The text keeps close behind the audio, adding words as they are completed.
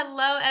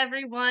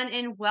everyone,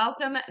 and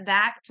welcome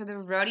back to the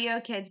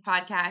Rodeo Kids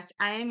podcast.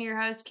 I am your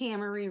host,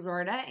 Camry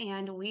Rorda,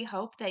 and we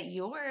hope that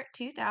your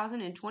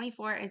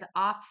 2024 is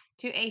off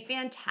to a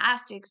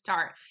fantastic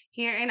start.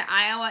 Here in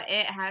Iowa,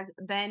 it has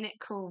been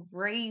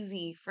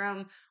crazy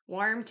from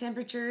warm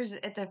temperatures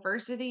at the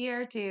first of the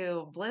year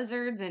to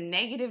blizzards and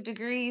negative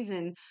degrees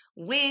and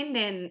wind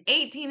and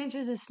 18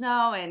 inches of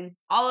snow and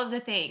all of the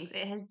things.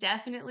 It has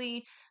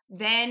definitely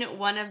been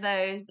one of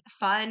those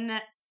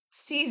fun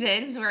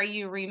seasons where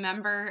you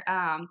remember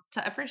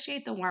to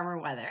appreciate the warmer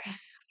weather.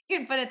 You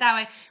can put it that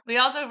way. We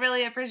also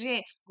really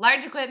appreciate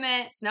large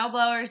equipment, snow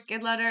blowers,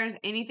 skid loaders,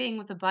 anything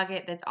with a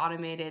bucket that's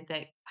automated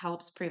that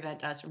helps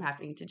prevent us from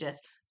having to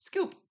just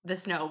scoop the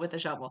snow with a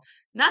shovel.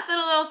 Not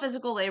that a little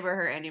physical labor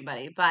hurt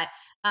anybody, but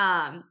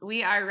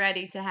we are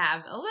ready to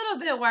have a little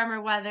bit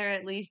warmer weather,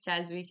 at least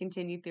as we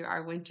continue through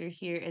our winter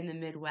here in the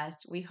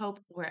Midwest. We hope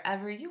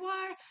wherever you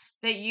are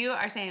that you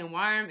are staying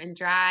warm and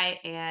dry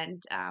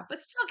and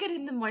but still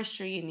getting the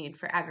moisture you need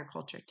for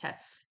agriculture to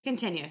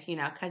continue,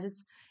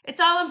 because it's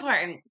all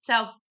important.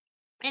 So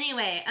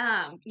anyway,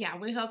 yeah,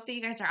 we hope that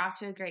you guys are off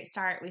to a great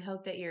start. We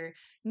hope that your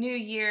new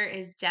year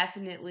is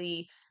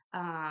definitely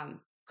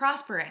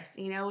prosperous.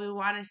 We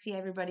want to see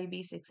everybody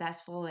be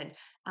successful. And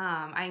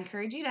I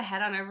encourage you to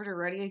head on over to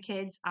Rodeo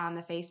Kids on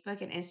the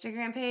Facebook and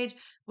Instagram page.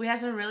 We have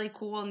some really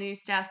cool new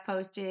stuff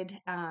posted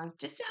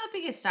just to help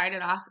you get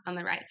started off on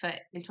the right foot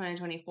in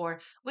 2024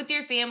 with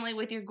your family,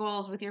 with your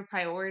goals, with your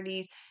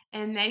priorities,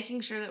 and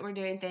making sure that we're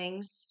doing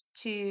things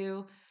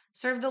to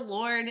serve the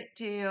Lord,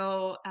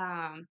 to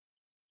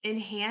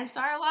enhance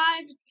our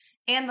lives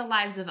and the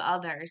lives of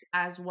others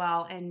as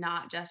well, and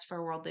not just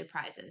for worldly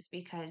prizes,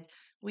 because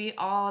we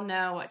all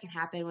know what can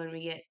happen when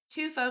we get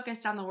too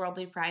focused on the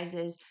worldly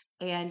prizes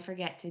and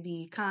forget to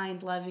be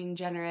kind, loving,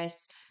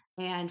 generous,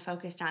 and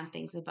focused on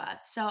things above.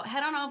 So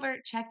head on over,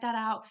 check that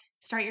out,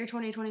 start your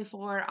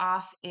 2024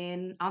 off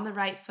in on the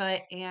right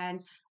foot.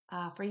 And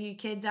for you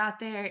kids out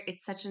there,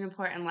 it's such an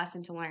important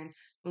lesson to learn.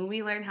 When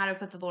we learn how to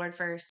put the Lord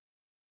first,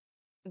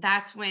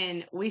 that's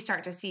when we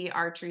start to see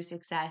our true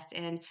success.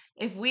 And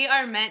if we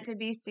are meant to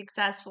be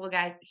successful,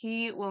 guys,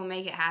 He will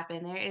make it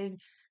happen. There is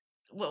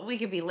well, we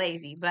could be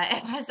lazy, but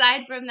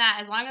aside from that,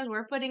 as long as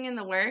we're putting in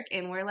the work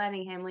and we're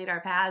letting Him lead our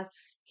path,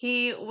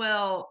 He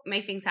will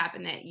make things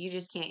happen that you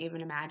just can't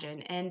even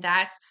imagine. And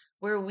that's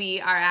where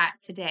we are at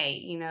today.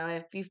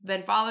 If you've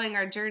been following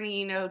our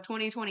journey,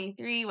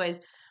 2023 was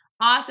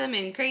awesome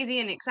and crazy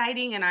and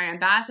exciting. And our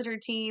ambassador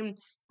team,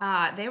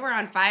 they were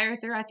on fire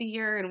throughout the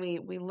year, and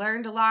we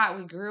learned a lot,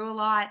 we grew a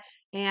lot,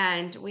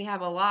 and we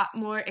have a lot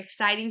more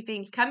exciting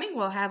things coming.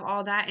 We'll have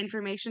all that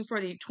information for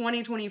the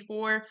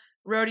 2024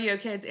 Rodeo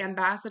Kids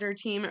Ambassador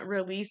Team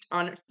released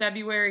on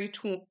February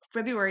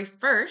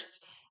 1st.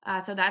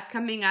 So that's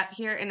coming up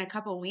here in a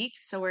couple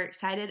weeks. So we're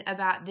excited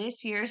about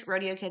this year's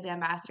Rodeo Kids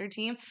Ambassador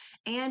Team.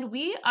 And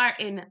we are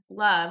in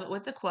love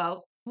with the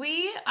quote.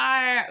 We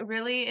are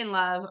really in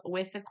love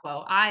with the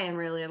quote. I am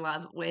really in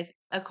love with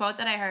a quote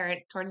that I heard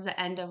towards the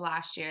end of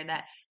last year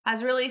that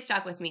has really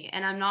stuck with me.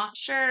 And I'm not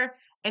sure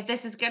if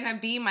this is going to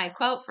be my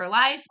quote for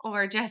life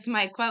or just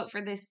my quote for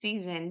this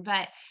season,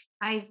 but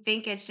I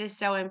think it's just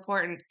so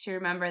important to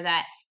remember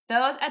that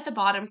those at the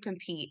bottom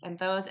compete and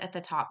those at the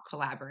top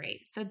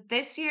collaborate. So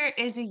this year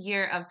is a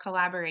year of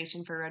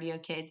collaboration for Rodeo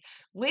Kids,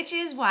 which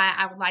is why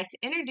I would like to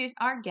introduce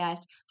our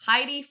guest,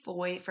 Heidi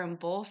Foy from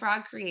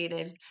Bullfrog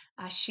Creatives.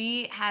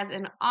 She has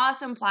an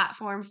awesome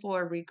platform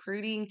for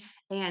recruiting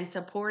and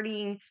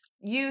supporting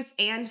youth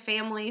and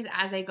families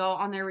as they go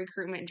on their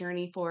recruitment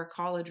journey for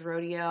college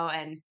rodeo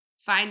and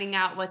finding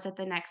out what's at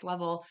the next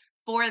level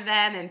for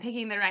them and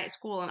picking the right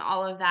school and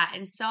all of that.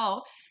 And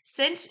so,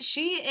 since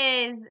she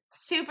is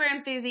super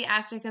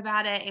enthusiastic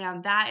about it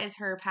and that is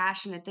her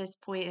passion at this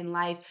point in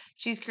life,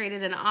 she's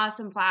created an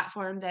awesome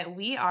platform that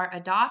we are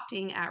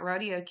adopting at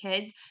Rodeo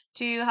Kids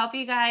to help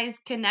you guys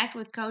connect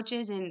with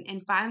coaches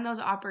and find those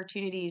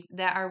opportunities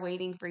that are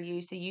waiting for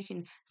you so you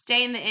can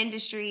stay in the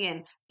industry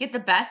and get the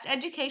best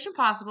education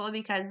possible,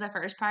 because the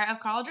first part of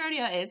college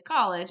rodeo is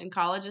college, and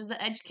college is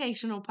the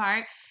educational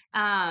part.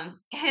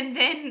 And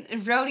then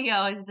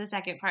rodeo is the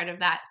second part of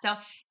that. So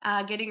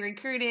getting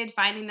recruited,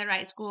 finding the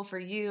right school for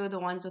you, the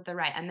ones with the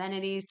right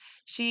amenities.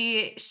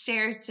 She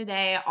shares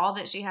today all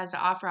that she has to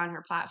offer on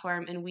her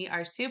platform, and we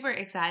are super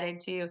excited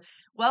to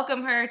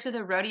welcome her to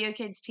the Rodeo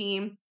Kids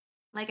team.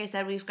 Like I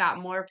said, we've got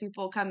more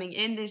people coming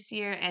in this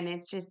year, and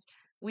it's just,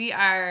 we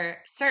are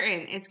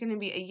certain it's going to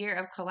be a year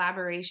of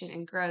collaboration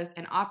and growth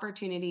and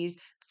opportunities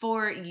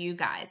for you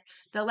guys.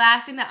 The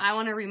last thing that I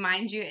want to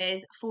remind you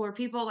is for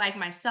people like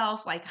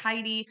myself, like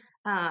Heidi,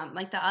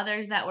 like the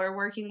others that we're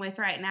working with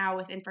right now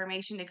with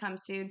information to come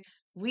soon,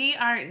 we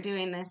aren't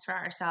doing this for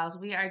ourselves.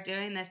 We are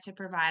doing this to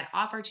provide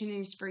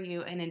opportunities for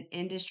you in an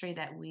industry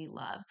that we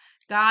love.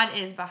 God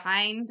is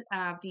behind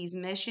these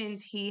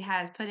missions. He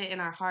has put it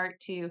in our heart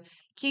to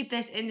keep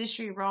this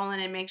industry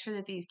rolling and make sure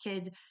that these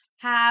kids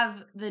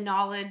have the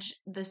knowledge,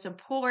 the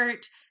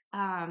support,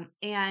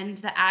 and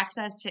the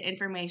access to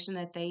information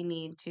that they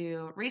need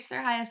to reach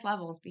their highest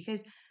levels.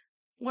 Because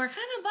we're kind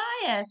of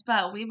biased,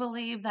 but we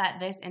believe that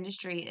this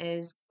industry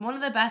is one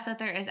of the best that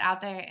there is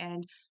out there.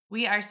 And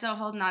we are still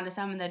holding on to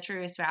some of the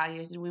truest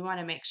values. And we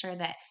want to make sure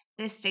that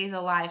this stays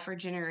alive for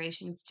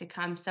generations to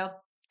come. So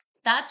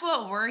that's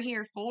what we're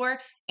here for.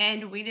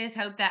 And we just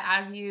hope that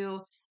as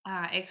you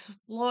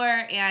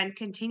explore and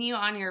continue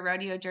on your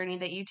rodeo journey,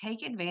 that you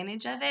take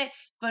advantage of it,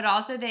 but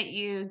also that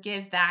you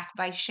give back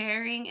by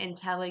sharing and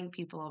telling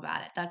people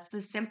about it. That's the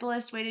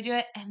simplest way to do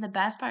it. And the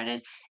best part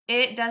is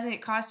it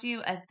doesn't cost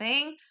you a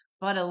thing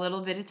but a little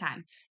bit of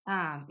time.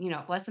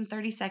 Less than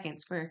 30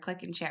 seconds for a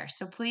click and share.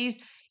 So please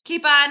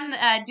keep on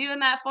doing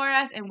that for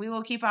us, and we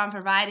will keep on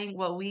providing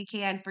what we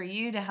can for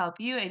you to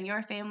help you and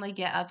your family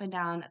get up and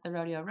down the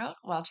rodeo road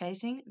while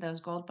chasing those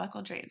gold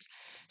buckle dreams.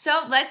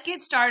 So let's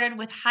get started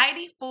with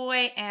Heidi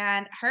Foy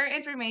and her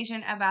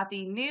information about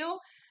the new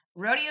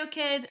Rodeo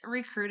Kids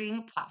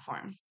recruiting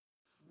platform.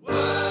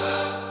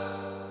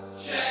 World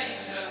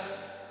changer,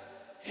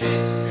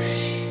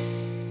 history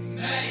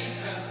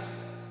maker.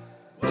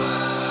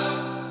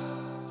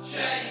 World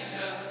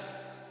changer,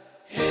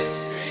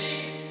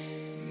 history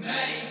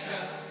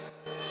maker.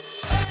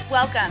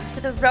 Welcome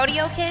to the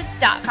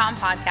RodeoKids.com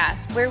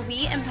podcast, where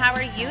we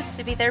empower youth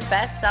to be their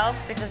best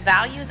selves through the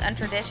values and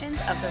traditions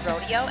of the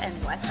rodeo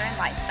and Western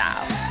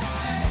lifestyle.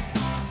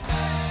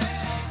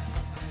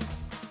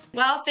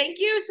 Well, thank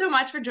you so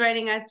much for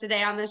joining us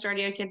today on this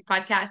Rodeo Kids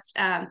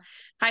podcast.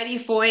 Heidi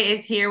Foy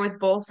is here with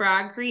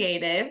Bullfrog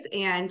Creative,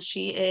 and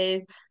she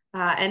is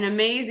an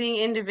amazing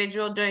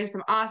individual doing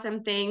some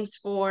awesome things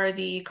for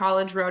the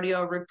college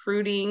rodeo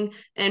recruiting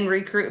and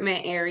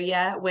recruitment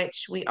area,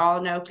 which we all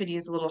know could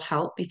use a little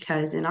help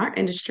because in our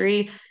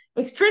industry,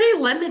 it's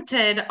pretty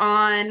limited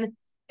on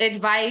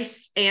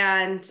advice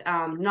and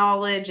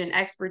knowledge and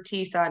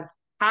expertise on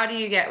how do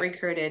you get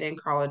recruited in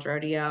college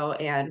rodeo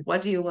and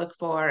what do you look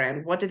for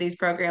and what do these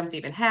programs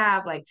even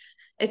have? Like,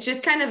 it's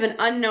just kind of an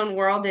unknown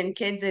world, and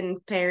kids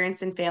and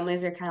parents and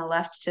families are kind of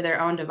left to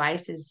their own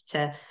devices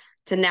to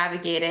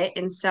navigate it.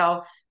 And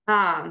so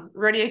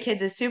Rodeo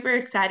Kids is super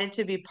excited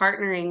to be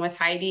partnering with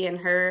Heidi and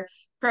her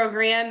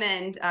program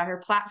and her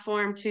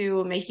platform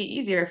to make it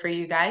easier for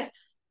you guys.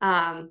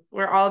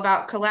 We're all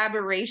about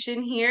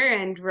collaboration here,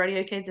 and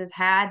Rodeo Kids has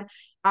had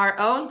our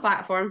own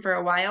platform for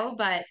a while,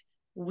 but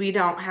we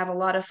don't have a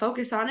lot of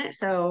focus on it.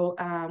 So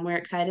we're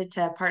excited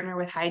to partner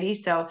with Heidi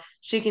so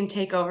she can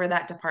take over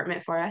that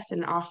department for us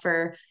and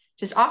offer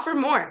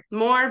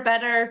more,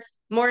 better,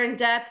 more in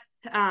depth,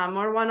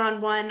 more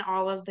one-on-one,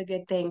 all of the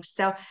good things.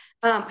 So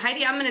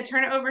Heidi, I'm going to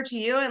turn it over to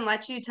you and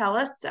let you tell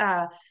us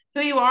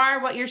who you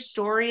are, what your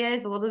story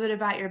is, a little bit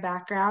about your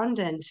background,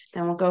 and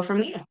then we'll go from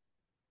there.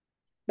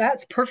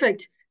 That's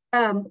perfect.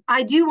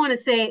 I do want to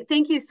say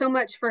thank you so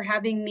much for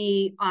having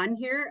me on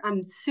here.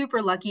 I'm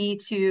super lucky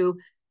to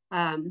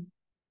I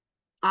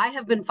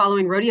have been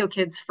following Rodeo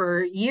Kids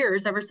for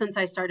years, ever since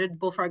I started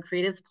Bullfrog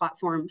Creative's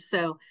platform.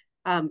 So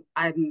I'm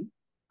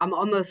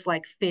almost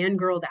like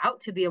fangirled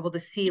out to be able to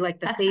see like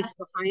the face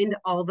behind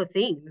all the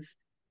things.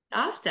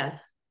 Awesome.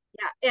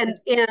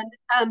 Yeah,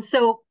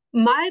 so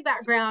my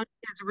background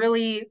is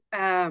really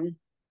I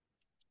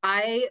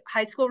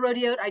high school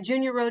rodeoed, I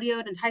junior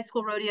rodeoed and high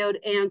school rodeoed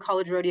and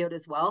college rodeoed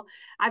as well.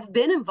 I've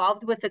been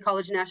involved with the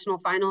college national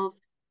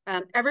finals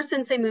ever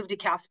since I moved to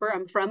Casper.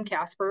 I'm from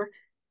Casper.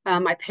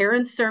 My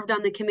parents served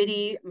on the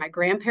committee. My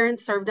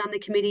grandparents served on the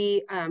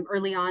committee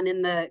early on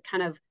in the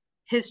kind of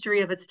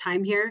history of its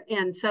time here.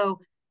 And so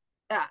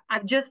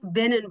I've just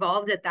been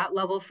involved at that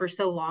level for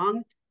so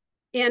long.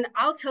 And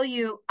I'll tell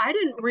you, I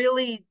didn't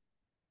really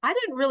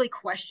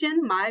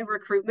question my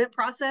recruitment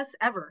process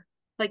ever.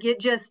 Like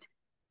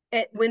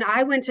when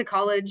I went to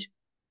college,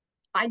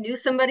 I knew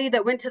somebody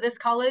that went to this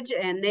college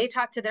and they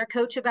talked to their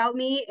coach about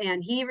me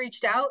and he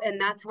reached out and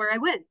that's where I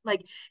went.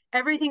 Like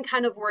everything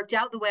kind of worked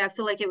out the way I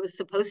feel like it was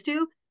supposed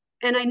to.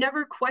 And I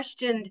never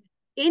questioned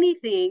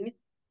anything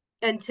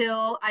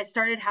until I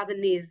started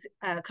having these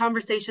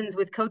conversations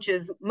with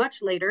coaches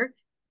much later.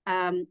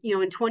 In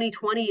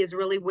 2020 is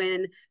really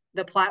when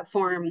the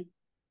platform,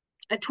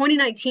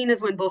 2019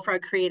 is when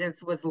Bullfrog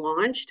Creatives was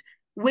launched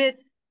with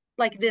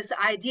like this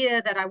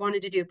idea that I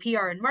wanted to do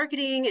PR and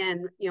marketing,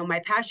 and my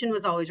passion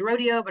was always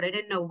rodeo, but I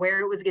didn't know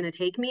where it was going to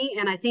take me.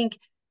 And I think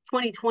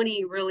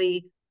 2020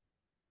 really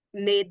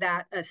made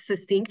that a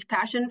succinct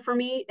passion for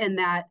me. And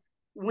that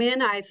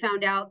when I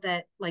found out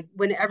that, like,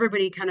 when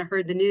everybody kind of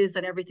heard the news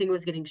that everything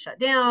was getting shut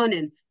down,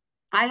 and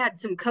I had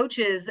some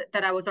coaches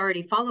that I was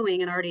already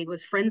following and already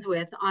was friends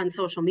with on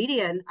social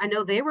media, and I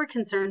know they were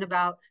concerned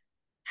about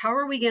how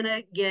are we going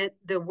to get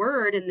the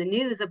word and the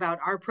news about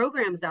our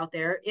programs out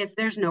there if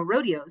there's no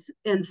rodeos?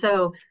 And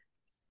so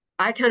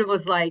I kind of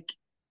was like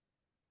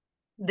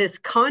this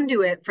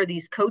conduit for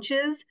these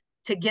coaches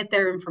to get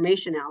their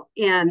information out.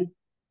 And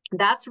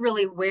that's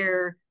really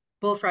where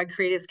Bullfrog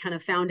Creatives kind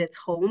of found its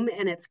home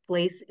and its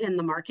place in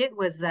the market,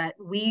 was that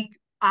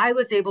I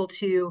was able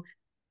to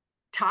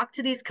talk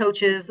to these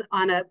coaches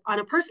on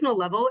a personal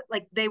level.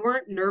 Like they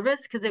weren't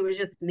nervous because it was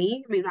just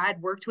me. I mean,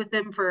 I'd worked with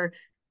them for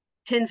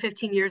 10,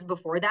 15 years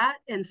before that.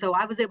 And so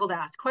I was able to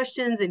ask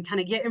questions and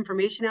kind of get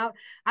information out.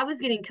 I was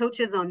getting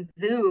coaches on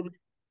Zoom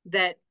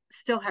that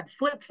still had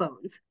flip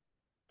phones,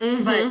 but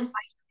Mm-hmm.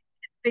 I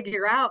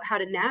figure out how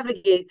to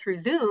navigate through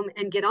Zoom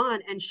and get on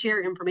and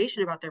share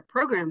information about their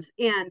programs.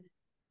 And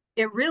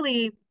it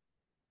really,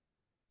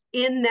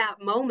 in that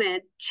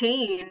moment,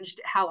 changed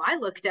how I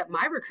looked at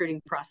my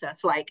recruiting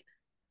process. Like,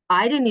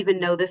 I didn't even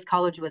know this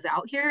college was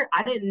out here.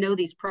 I didn't know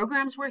these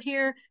programs were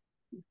here.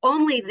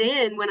 Only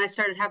then, when I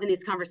started having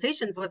these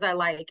conversations, was I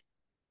like,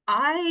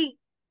 I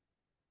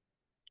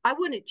I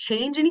wouldn't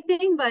change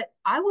anything, but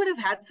I would have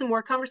had some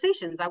more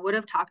conversations. I would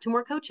have talked to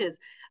more coaches.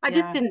 I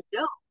just Yeah. didn't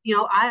know. You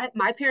know, I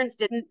my parents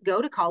didn't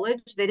go to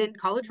college. They didn't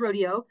college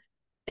rodeo.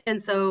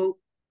 And so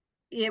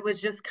it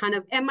was just kind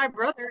of, and my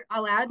brother,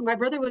 I'll add, my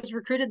brother was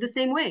recruited the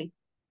same way.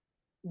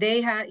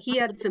 He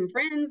had some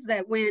friends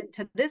that went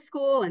to this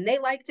school and they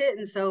liked it.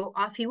 And so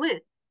off he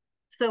went.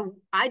 So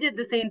I did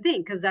the same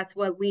thing because that's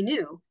what we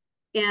knew.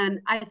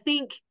 And I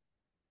think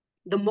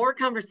the more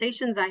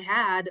conversations I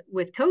had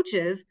with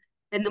coaches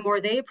and the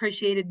more they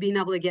appreciated being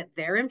able to get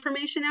their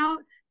information out,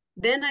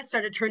 then I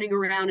started turning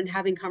around and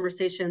having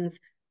conversations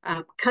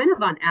kind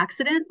of on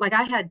accident. Like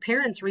I had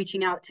parents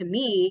reaching out to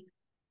me.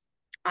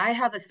 I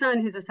have a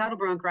son who's a saddle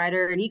bronc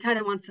rider and he kind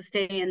of wants to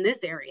stay in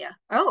this area.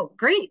 Oh,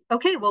 great.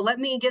 Okay, well, let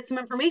me get some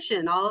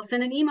information. I'll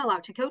send an email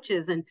out to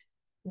coaches. And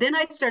then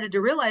I started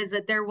to realize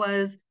that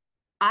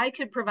I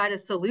could provide a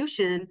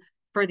solution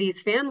for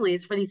these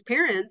families, for these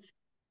parents,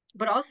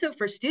 but also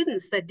for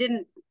students that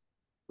didn't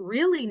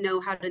really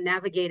know how to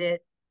navigate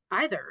it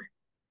either.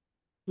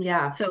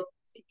 Yeah. So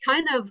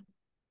kind of,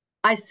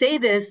 I say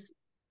this,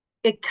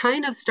 it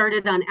kind of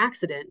started on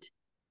accident,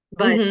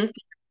 but Mm-hmm.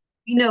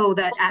 we know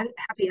that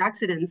happy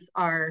accidents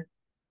are,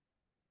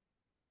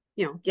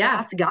 Yeah.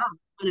 that's God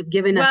kind of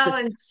giving us Well,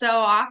 this. and so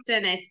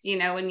often it's,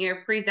 when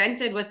you're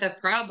presented with a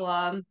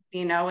problem,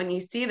 when you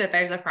see that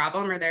there's a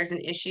problem or there's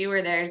an issue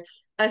or there's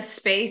a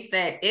space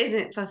that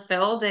isn't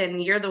fulfilled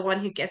and you're the one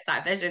who gets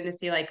that vision to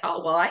see like,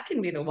 oh, well, I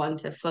can be the one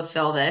to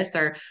fulfill this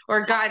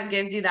or God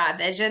gives you that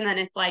vision, then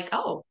it's like,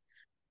 oh,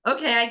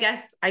 okay,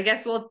 I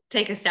guess we'll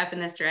take a step in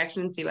this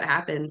direction and see what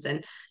happens.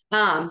 And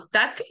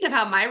that's kind of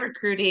how my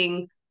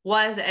recruiting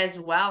was as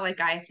well. Like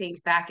I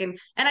think back and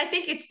I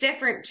think it's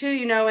different too,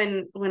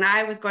 and when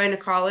I was going to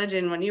college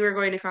and when you were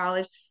going to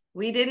college,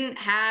 we didn't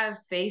have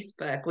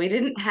Facebook. We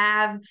didn't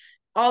have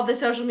all the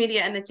social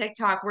media and the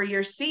TikTok where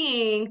you're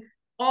seeing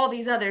all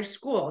these other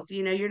schools.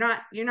 You're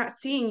not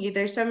seeing you.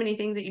 There's so many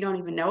things that you don't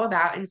even know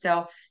about. And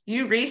so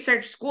you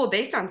research school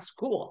based on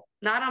school,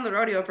 not on the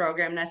rodeo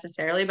program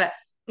necessarily, but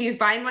you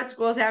find what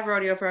schools have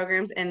rodeo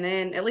programs, and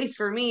then at least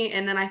for me,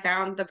 and then I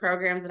found the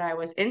programs that I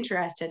was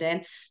interested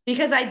in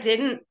because I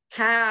didn't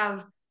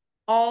have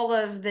all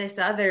of this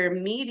other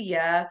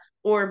media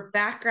or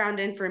background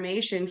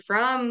information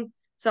from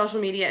social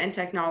media and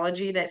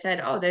technology that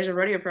said, oh, there's a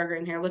rodeo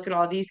program here, look at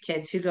all these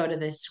kids who go to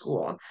this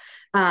school.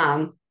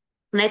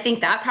 And I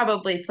think that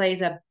probably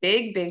plays a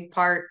big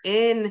part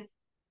in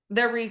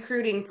the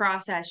recruiting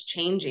process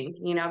changing,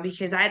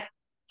 because I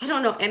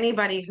don't know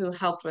anybody who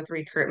helped with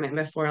recruitment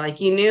before.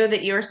 Like you knew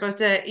that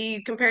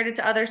you compared it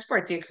to other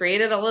sports. You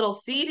created a little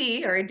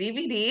CD or a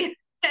DVD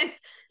and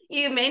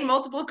you made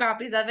multiple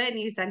copies of it and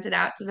you sent it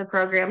out to the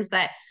programs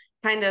that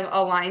kind of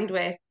aligned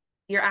with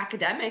your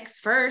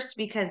academics first,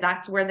 because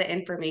that's where the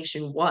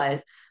information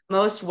was.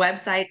 Most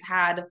websites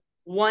had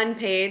one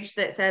page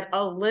that said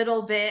a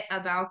little bit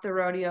about the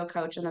rodeo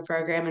coach in the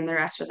program and the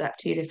rest was up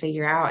to you to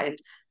figure out. And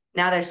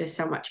now there's just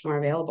so much more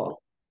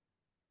available.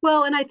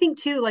 Well, and I think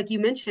too, like you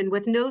mentioned,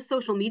 with no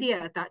social media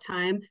at that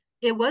time,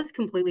 it was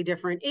completely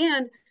different.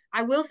 And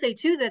I will say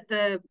too that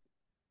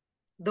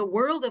the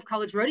world of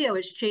college rodeo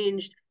has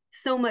changed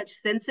so much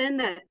since then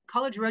that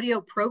college rodeo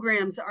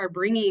programs are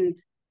bringing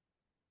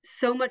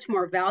so much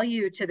more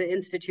value to the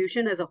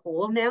institution as a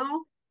whole now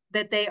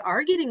that they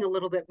are getting a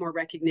little bit more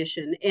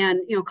recognition.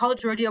 And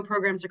college rodeo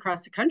programs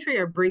across the country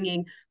are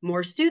bringing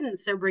more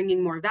students, they're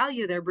bringing more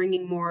value, they're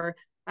bringing more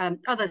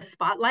of a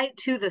spotlight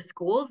to the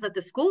schools, that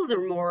the schools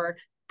are more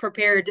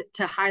prepared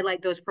to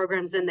highlight those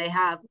programs than they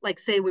have, like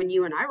say when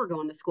you and I were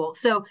going to school.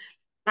 So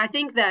I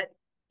think that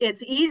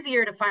it's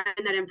easier to find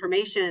that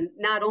information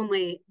not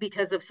only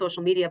because of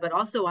social media but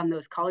also on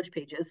those college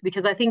pages,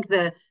 because I think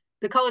the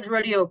college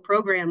rodeo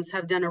programs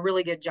have done a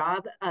really good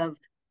job of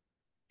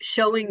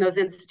showing those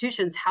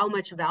institutions how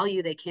much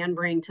value they can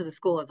bring to the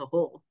school as a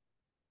whole.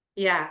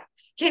 Yeah.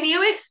 Can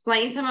you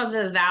explain some of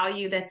the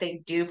value that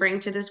they do bring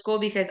to the school?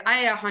 Because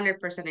I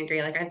 100%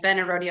 agree. Like I've been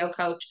a rodeo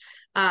coach,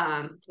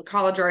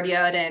 college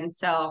rodeoed, and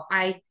so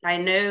I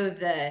know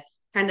the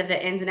kind of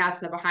the ins and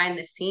outs and the behind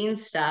the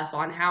scenes stuff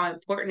on how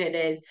important it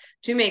is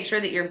to make sure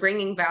that you're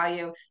bringing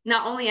value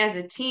not only as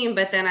a team,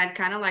 but then I'd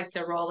kind of like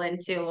to roll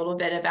into a little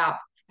bit about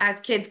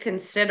as kids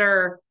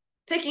consider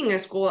picking a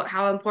school,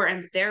 how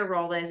important their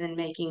role is in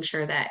making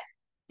sure that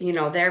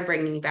they're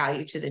bringing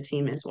value to the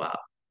team as well.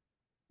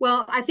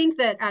 Well, I think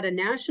that at a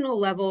national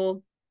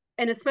level,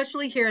 and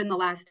especially here in the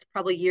last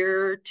probably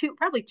year, two,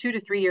 probably 2 to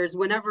 3 years,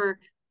 whenever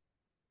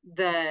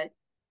the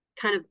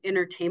kind of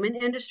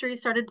entertainment industry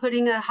started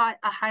putting a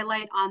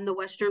highlight on the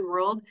Western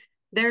world,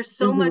 there's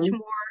so much Mm-hmm.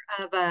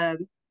 more of a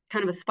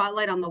kind of a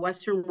spotlight on the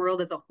Western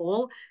world as a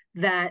whole,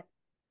 that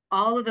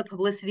all of the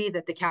publicity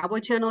that the Cowboy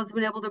Channel has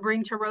been able to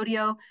bring to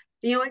rodeo,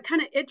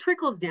 it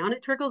trickles down.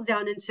 It trickles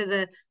down into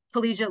the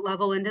collegiate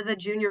level, into the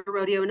junior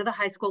rodeo, into the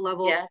high school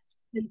level.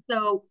 Yes. And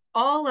so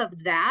all of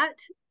that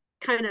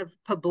kind of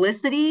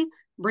publicity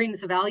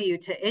brings value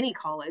to any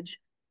college.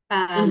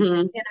 Mm-hmm.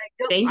 And I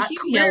don't Thank you,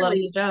 clearly,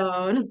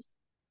 Yellowstone.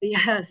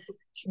 yes,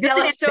 good and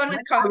Yellowstone bad,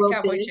 and I will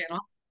Cowboy say. Channel.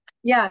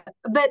 Yeah,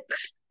 but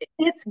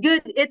it's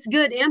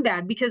good and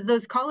bad, because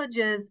those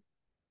colleges,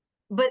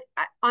 but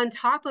on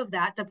top of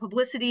that, the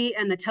publicity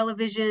and the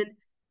television,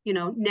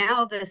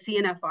 now the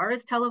CNFR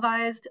is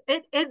televised.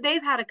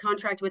 They've had a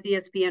contract with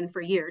ESPN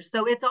for years,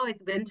 so it's always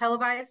been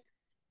televised.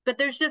 But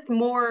there's just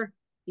more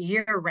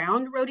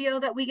year-round rodeo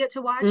that we get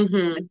to watch.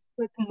 Mm-hmm.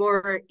 It's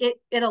more. It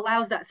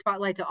allows that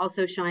spotlight to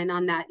also shine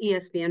on that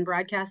ESPN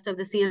broadcast of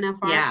the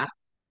CNFR. Yeah.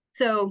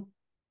 So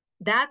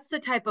that's the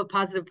type of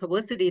positive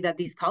publicity that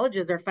these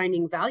colleges are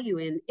finding value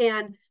in.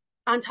 And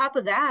on top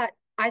of that,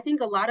 I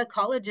think a lot of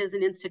colleges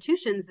and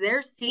institutions,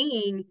 they're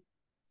seeing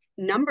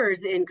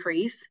numbers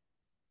increase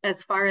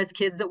as far as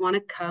kids that want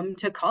to come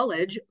to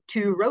college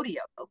to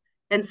rodeo.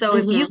 And so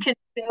if you can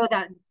show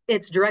that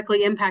it's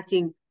directly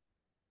impacting,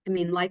 I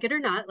mean, like it or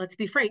not, let's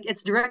be frank,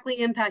 it's directly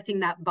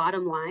impacting that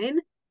bottom line,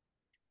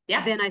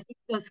 then I think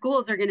those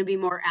schools are going to be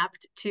more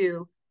apt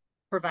to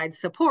provide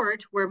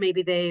support where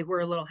maybe they were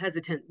a little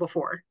hesitant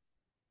before.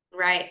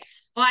 Right.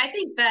 Well, I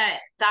think that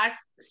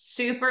that's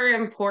super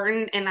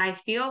important. And I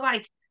feel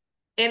like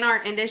in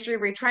our industry,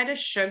 we try to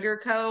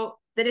sugarcoat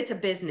that it's a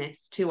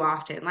business too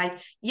often. Like,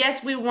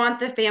 yes, we want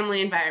the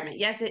family environment.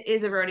 Yes, it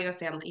is a rodeo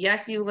family.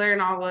 Yes, you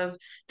learn all of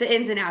the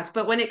ins and outs.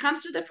 But when it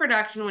comes to the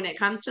production, when it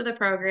comes to the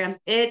programs,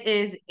 it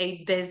is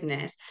a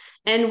business.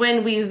 And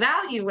when we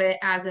value it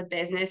as a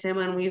business, and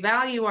when we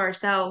value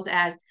ourselves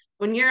as,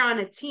 when you're on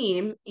a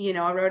team, a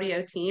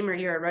rodeo team, or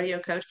you're a rodeo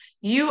coach,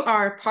 you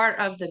are part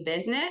of the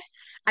business.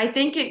 I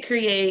think it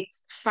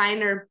creates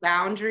finer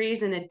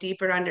boundaries and a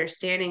deeper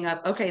understanding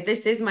of, okay,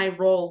 this is my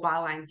role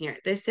while I'm here.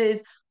 This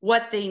is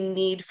what they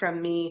need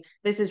from me.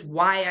 This is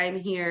why I'm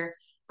here.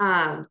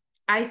 I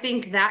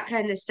think that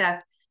kind of stuff,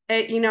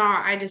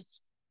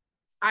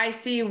 I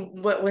see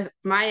what with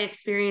my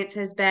experience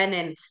has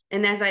been,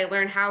 and as I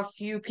learn how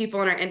few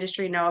people in our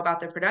industry know about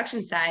the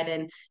production side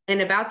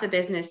and about the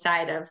business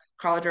side of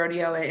college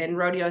rodeo and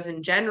rodeos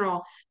in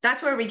general,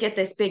 that's where we get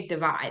this big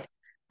divide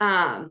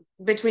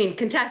between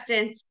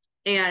contestants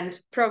and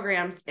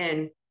programs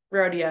and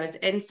rodeos.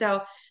 And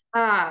so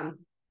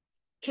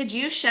could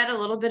you shed a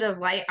little bit of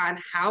light on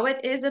how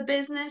it is a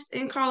business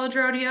in college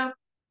rodeo?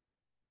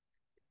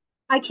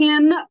 I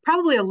can,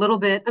 probably a little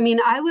bit. I mean,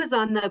 I was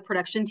on the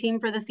production team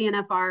for the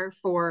CNFR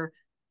for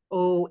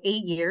 8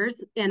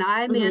 years, and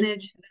I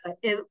managed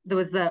there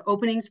was the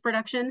openings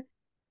production.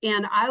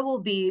 And I will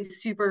be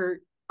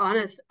super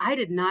honest, I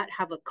did not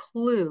have a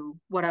clue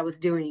what I was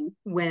doing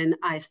when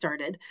I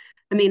started.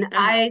 I mean,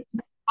 I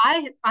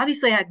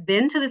obviously had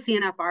been to the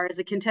CNFR as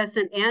a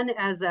contestant and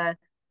as a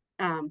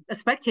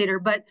spectator,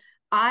 but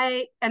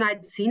I'd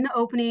seen the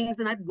openings,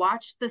 and I'd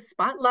watched the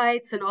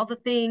spotlights and all the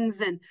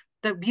things, and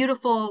the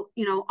beautiful,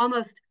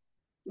 almost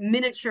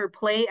miniature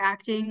play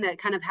acting that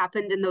kind of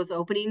happened in those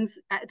openings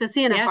at the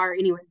CNFR.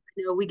 Anyway,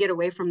 we get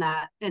away from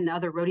that in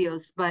other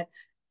rodeos, but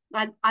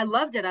I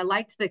loved it. I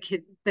liked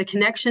the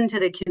connection to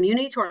the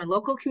community, to our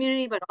local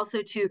community, but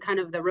also to kind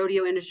of the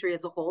rodeo industry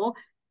as a whole.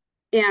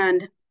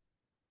 And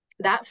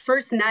that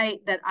first night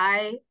that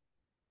I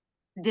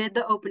did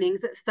the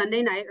openings,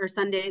 Sunday night or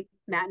Sunday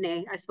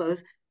matinee, I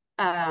suppose,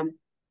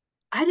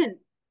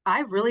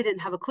 I really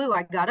didn't have a clue.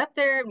 I got up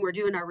there and we're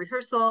doing our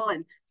rehearsal,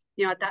 and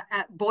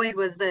Boyd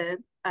was the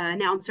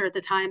announcer at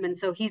the time, and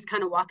so he's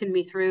kind of walking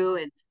me through,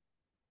 and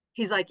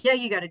he's like, yeah,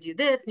 you got to do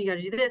this and you got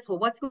to do this. Well,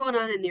 what's going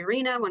on in the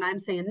arena when I'm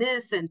saying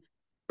this? And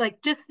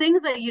like just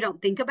things that you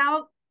don't think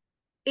about.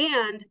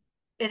 And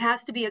it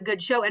has to be a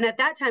good show. And at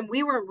that time,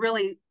 we weren't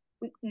really,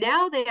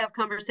 now they have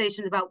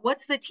conversations about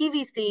what's the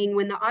TV seeing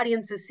when the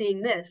audience is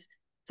seeing this.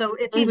 So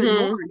it's even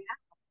more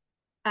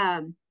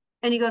now.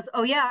 And he goes,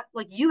 oh yeah,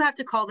 like you have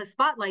to call the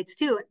spotlights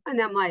too.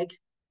 And I'm like,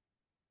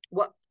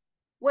 what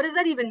does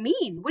that even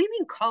mean? What do you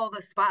mean call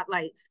the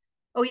spotlights?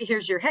 Oh,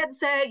 here's your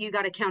headset. You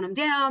got to count them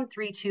down.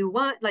 3, 2,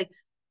 1, like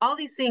all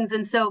these things.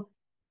 And so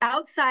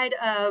outside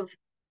of,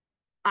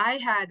 I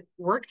had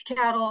worked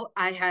cattle,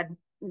 I had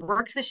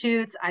worked the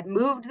chutes, I'd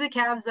moved the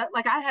calves up.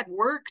 Like I had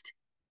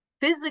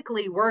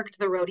physically worked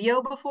the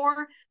rodeo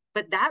before,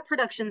 but that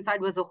production side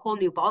was a whole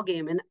new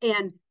ballgame.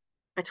 And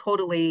I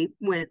totally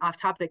went off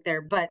topic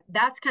there, but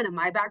that's kind of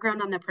my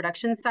background on the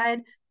production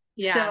side.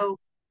 Yeah. So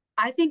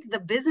I think the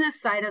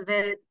business side of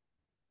it,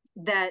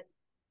 that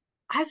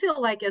I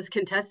feel like as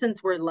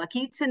contestants, we're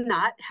lucky to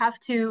not have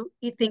to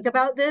think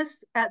about this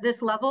at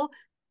this level.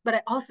 But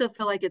I also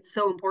feel like it's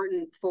so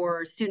important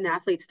for student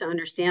athletes to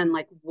understand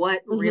like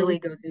what really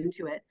goes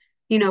into it.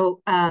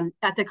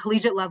 At the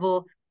collegiate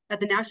level,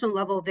 at the national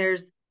level,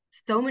 there's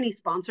so many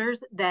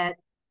sponsors that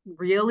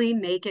really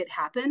make it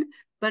happen.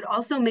 but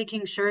also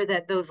making sure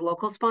that those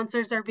local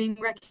sponsors are being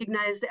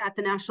recognized at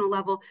the national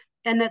level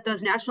and that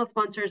those national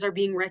sponsors are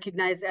being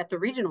recognized at the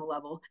regional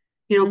level.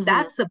 Mm-hmm.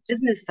 That's the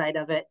business side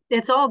of it.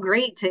 It's all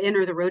great to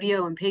enter the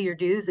rodeo and pay your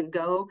dues and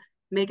go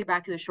make it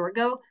back in the short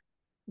go,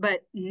 but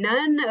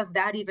none of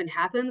that even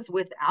happens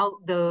without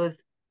those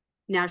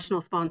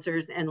national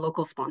sponsors and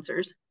local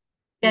sponsors.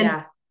 And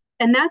Yeah.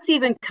 and that's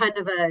even kind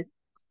of a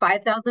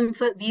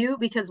 5,000-foot view,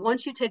 because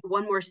once you take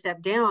one more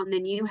step down,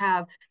 then you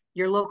have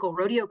your local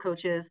rodeo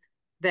coaches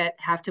that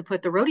have to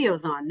put the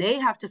rodeos on. They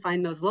have to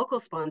find those local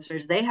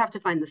sponsors. They have to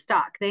find the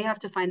stock. They have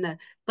to find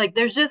like,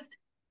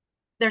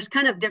 there's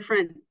kind of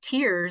different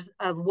tiers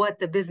of what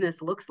the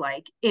business looks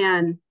like.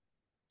 And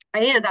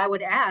I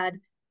would add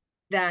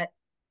that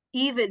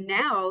even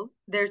now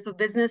there's a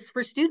business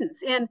for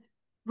students. And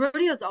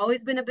rodeo's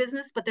always been a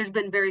business, but there's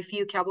been very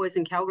few cowboys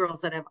and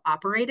cowgirls that have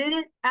operated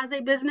it as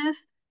a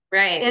business.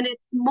 Right. And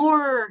it's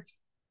more,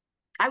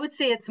 I would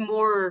say it's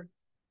more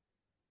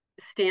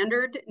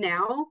standard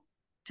now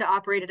to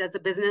operate it as a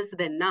business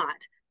than not.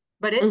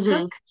 But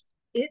Mm-hmm.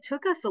 it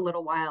took us a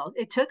little while.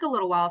 It took a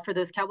little while for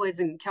those cowboys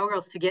and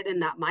cowgirls to get in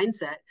that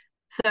mindset.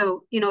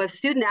 So, if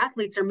student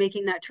athletes are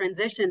making that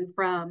transition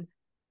from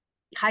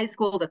high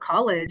school to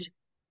college,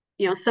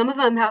 some of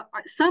them have,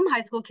 some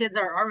high school kids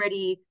are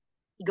already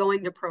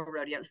going to pro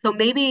rodeos. So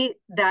maybe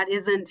that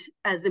isn't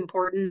as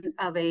important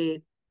of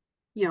a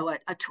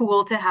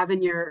tool to have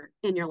in your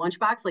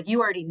lunchbox. Like,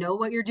 you already know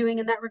what you're doing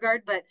in that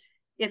regard. But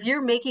if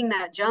you're making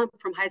that jump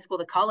from high school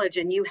to college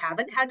and you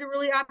haven't had to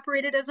really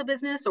operate it as a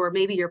business, or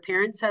maybe your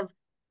parents have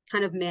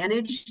kind of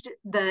managed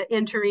the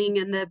entering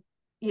and the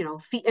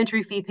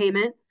entry fee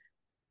payment,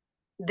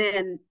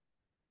 then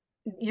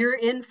you're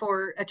in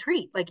for a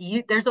treat. Like,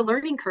 there's a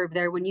learning curve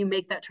there when you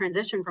make that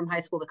transition from high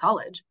school to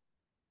college.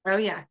 Oh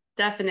yeah,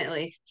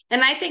 definitely.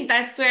 And I think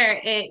that's where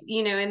it,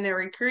 in the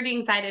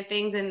recruiting side of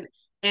things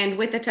and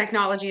with the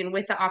technology and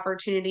with the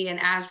opportunity, and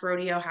as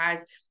rodeo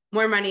has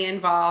more money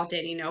involved,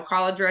 and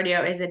college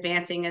rodeo is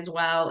advancing as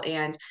well,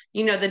 and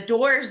the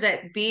doors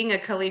that being a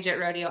collegiate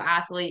rodeo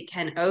athlete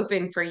can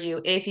open for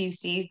you if you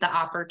seize the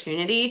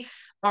opportunity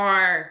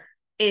are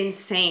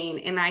insane.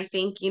 And I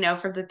think,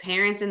 for the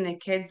parents and the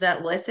kids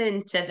that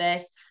listen to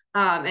this,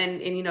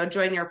 and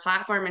join your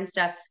platform and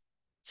stuff,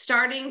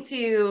 starting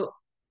to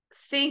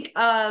think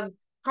of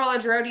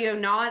college rodeo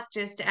not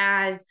just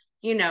as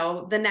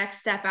the next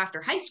step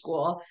after high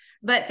school,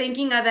 but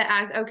thinking of it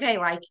as, okay,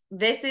 like,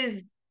 this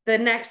is the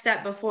next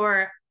step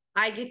before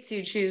I get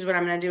to choose what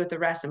I'm going to do with the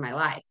rest of my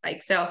life.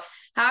 Like, so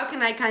how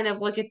can I kind of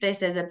look at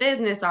this as a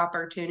business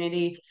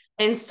opportunity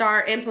and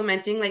start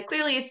implementing? Like,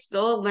 clearly it's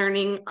still a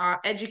learning,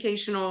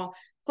 educational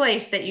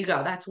place that you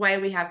go. That's why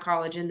we have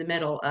college in the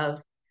middle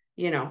of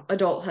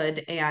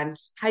adulthood and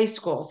high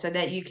school, so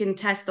that you can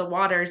test the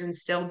waters and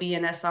still be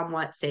in a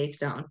somewhat safe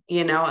zone,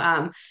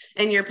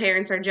 and your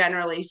parents are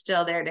generally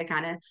still there to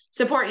kind of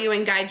support you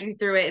and guide you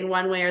through it in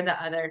one way or the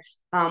other,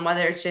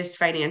 whether it's just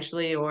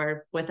financially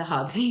or with a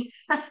hug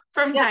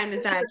from Yeah, time to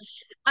for time.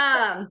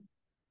 sure.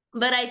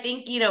 But I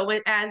think,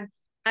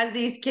 as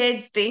these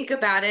kids think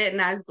about it, and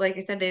as, like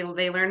I said, they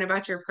learn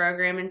about your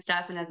program and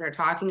stuff, and as they're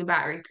talking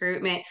about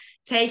recruitment,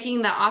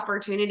 taking the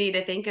opportunity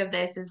to think of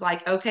this as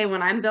like, okay,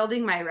 when I'm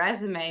building my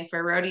resume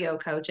for rodeo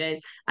coaches,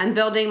 I'm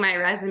building my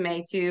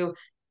resume to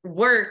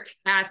work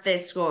at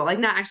this school, like,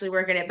 not actually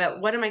work at it,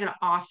 but what am I going to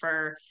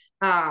offer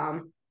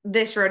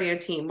this rodeo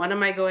team? What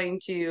am I going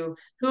to,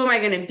 who am I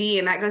going to be?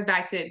 And that goes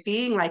back to it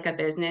being like a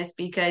business,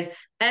 because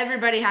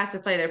everybody has to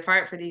play their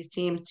part for these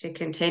teams to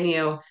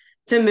continue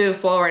to move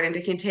forward and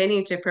to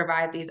continue to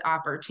provide these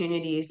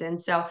opportunities. And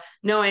so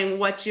knowing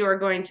what you are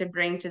going to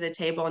bring to the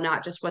table,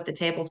 not just what the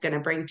table's going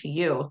to bring to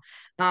you,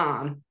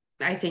 I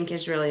think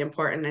is really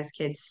important as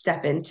kids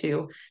step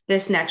into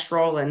this next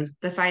role and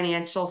the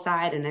financial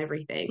side and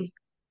everything.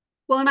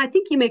 Well, and I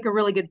think you make a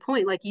really good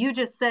point. Like you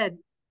just said,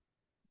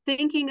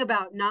 thinking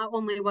about not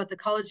only what the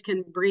college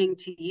can bring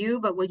to you,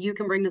 but what you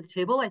can bring to the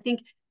table, I think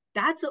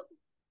that's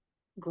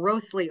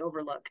grossly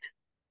overlooked.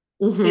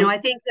 Mm-hmm. I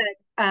think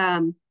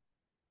that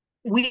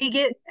we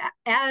get,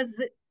 as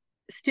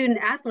student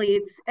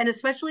athletes, and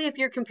especially if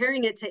you're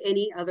comparing it to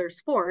any other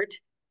sport,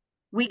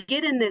 we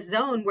get in this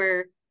zone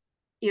where,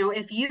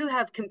 if you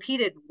have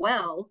competed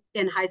well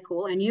in high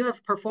school and you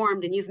have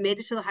performed and you've made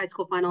it to the high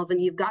school finals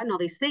and you've gotten all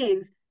these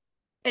things,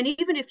 and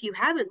even if you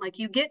haven't, like,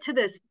 you get to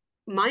this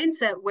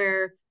mindset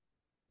where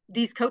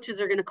these coaches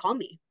are going to call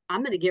me.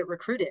 I'm going to get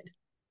recruited.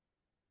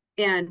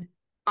 And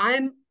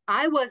I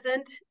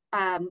wasn't,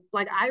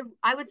 like,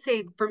 I would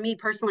say for me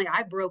personally,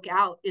 I broke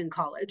out in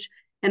college,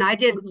 and I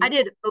Mm-hmm.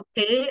 did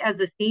okay as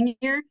a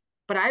senior,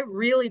 but I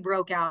really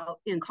broke out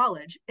in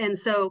college. And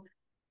so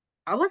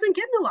I wasn't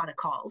getting a lot of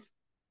calls,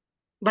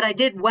 but I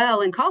did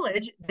well in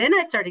college. Then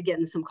I started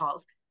getting some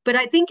calls. But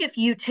I think if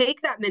you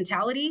take that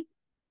mentality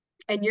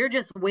and you're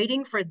just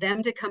waiting for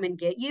them to come and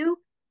get you,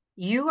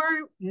 you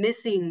are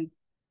missing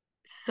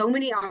so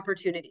many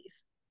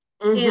opportunities.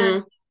 And Mm-hmm.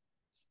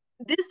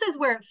 this is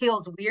where it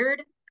feels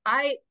weird.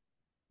 I,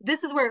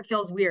 this is where it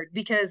feels weird,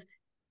 because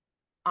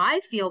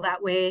I feel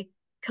that way.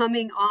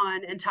 coming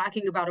on and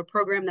talking about a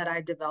program that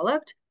I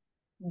developed,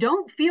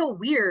 don't feel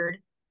weird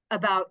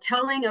about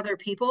telling other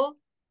people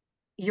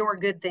your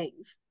good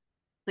things.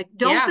 Like,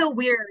 don't Yeah. feel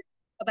weird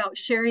about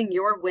sharing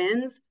your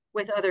wins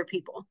with other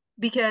people,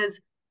 because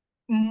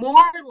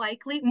more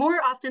likely,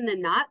 more often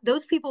than not,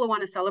 those people will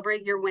want to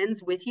celebrate your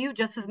wins with you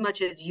just as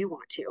much as you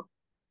want to.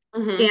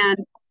 Mm-hmm.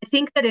 And I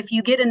think that if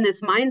you get in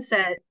this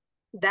mindset,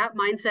 that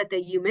mindset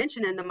that you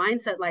mentioned, and the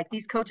mindset like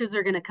these coaches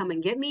are going to come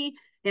and get me,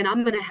 and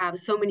I'm going to have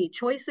so many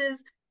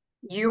choices,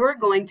 you are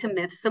going to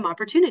miss some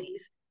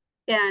opportunities.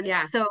 And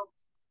Yeah. so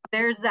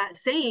there's that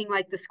saying,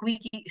 like the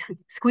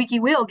squeaky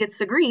wheel gets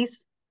the grease.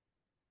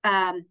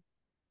 Um,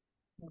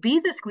 be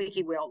the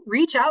squeaky wheel.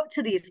 Reach out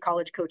to these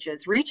college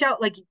coaches. Reach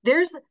out. Like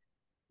there's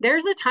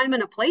a time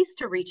and a place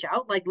to reach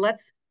out. Like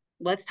let's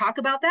talk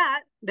about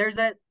that. There's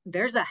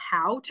a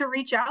how to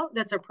reach out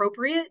that's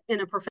appropriate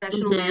in a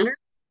professional Mm-hmm. manner.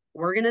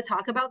 We're going to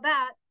talk about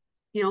that,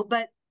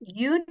 but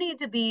you need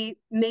to be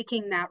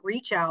making that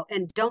reach out,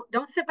 and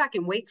don't sit back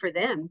and wait for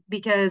them,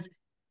 because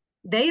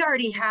they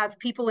already have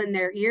people in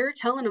their ear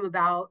telling them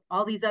about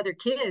all these other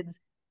kids.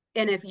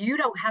 And if you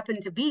don't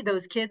happen to be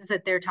those kids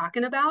that they're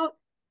talking about,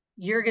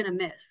 you're going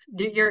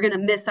to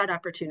miss that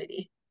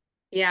opportunity.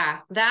 Yeah,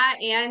 that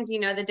and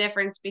the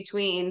difference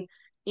between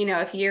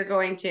if you're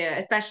going to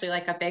especially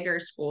like a bigger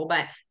school,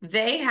 but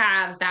they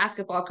have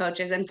basketball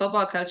coaches and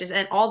football coaches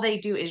and all they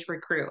do is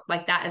recruit.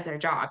 Like that is their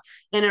job.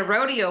 In a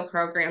rodeo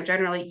program,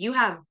 generally you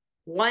have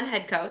one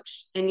head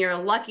coach and you're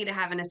lucky to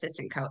have an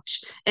assistant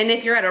coach. And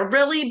if you're at a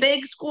really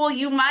big school,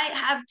 you might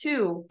have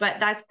two, but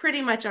that's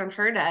pretty much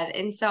unheard of.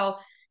 And so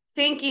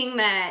thinking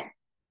that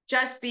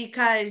just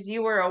because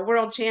you were a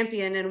world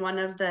champion in one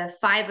of the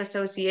 5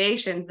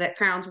 associations that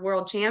crowns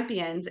world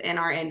champions in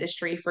our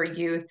industry for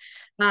youth,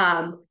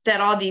 that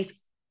all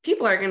these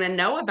people are going to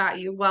know about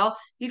you. Well,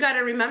 you got to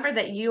remember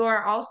that you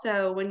are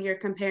also, when you're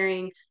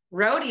comparing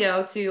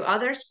rodeo to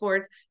other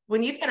sports,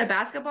 when you've got a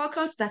basketball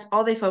coach, that's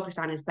all they focus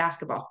on is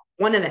basketball,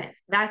 one event.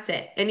 That's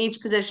it, in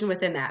each position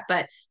within that.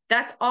 But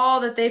that's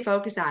all that they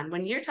focus on.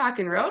 When you're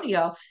talking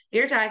rodeo,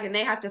 you're talking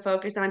they have to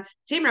focus on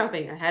team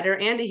roping, a header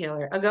and a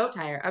heeler, a goat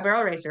tire, a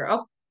barrel racer.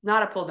 Oh,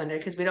 not a pole bender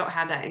because we don't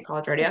have that in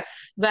college rodeo,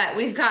 but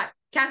we've got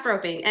calf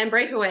roping and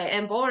breakaway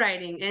and bull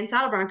riding and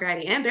saddle bronc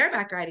riding and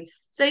bareback riding.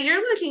 So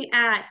you're looking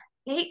at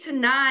 8 to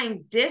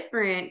 9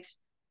 different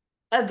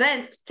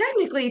events,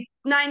 technically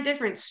 9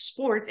 different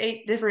sports,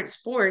 8 different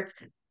sports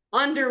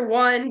under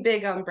one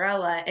big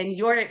umbrella. And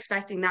you're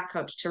expecting that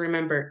coach to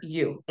remember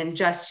you and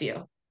just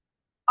you.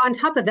 On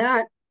top of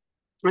that,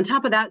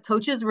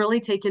 coaches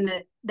really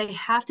they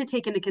have to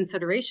take into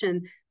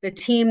consideration the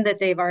team that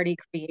they've already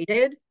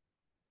created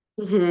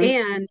Mm-hmm.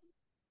 and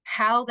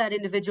how that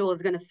individual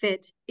is going to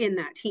fit in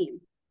that team.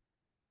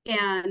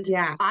 And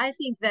Yeah. I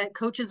think that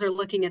coaches are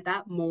looking at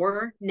that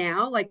more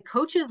now. Like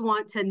coaches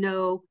want to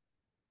know,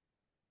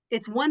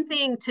 it's one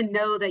thing to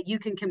know that you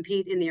can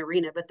compete in the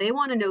arena, but they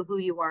want to know who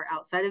you are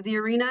outside of the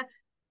arena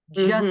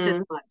just as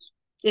Mm-hmm. much.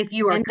 If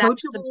you are And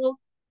that's the, coachable,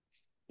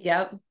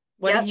 yep.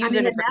 What are yep. I you mean,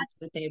 going to and bring to that's,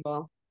 the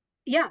table?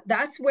 yeah,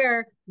 that's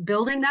where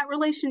building that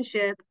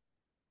relationship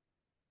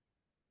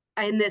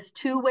in this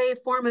two-way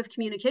form of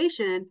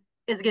communication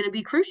is going to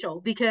be crucial,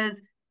 because,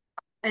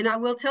 and I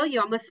will tell you,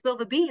 I'm going to spill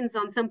the beans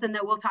on something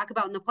that we'll talk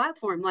about in the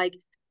platform. Like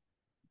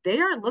they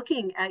are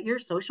looking at your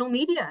social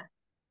media.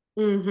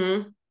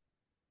 Mm-hmm.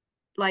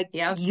 Like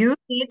Yep.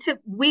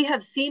 we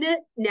have seen it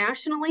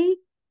nationally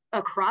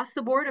across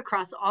the board,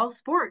 across all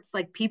sports.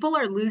 Like people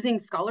are losing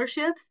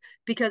scholarships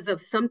because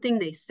of something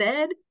they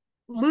said,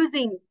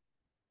 losing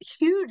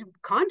huge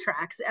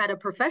contracts at a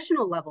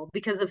professional level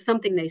because of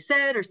something they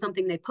said or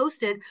something they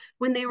posted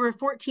when they were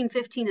 14,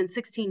 15, and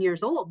 16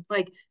 years old.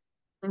 Like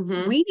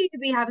Mm-hmm. we need to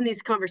be having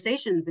these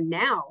conversations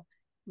now.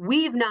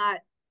 We've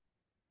not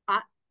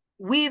I,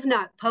 we've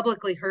not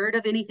publicly heard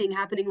of anything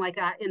happening like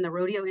that in the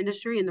rodeo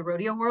industry, in the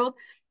rodeo world.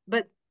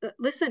 But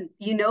listen,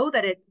 you know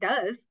that it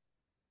does.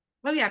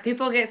 Oh yeah,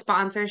 people get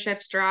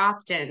sponsorships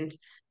dropped and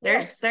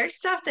there's Yes. there's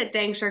stuff that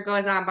dang sure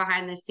goes on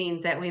behind the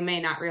scenes that we may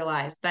not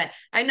realize. But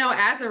I know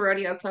as a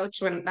rodeo coach,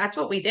 when that's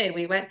what we did,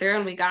 we went through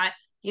and we got,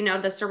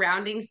 the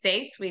surrounding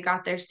states, we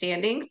got their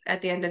standings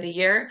at the end of the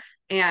year.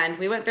 And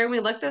we went through and we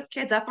looked those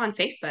kids up on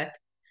Facebook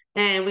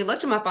and we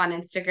looked them up on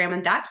Instagram.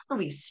 And that's where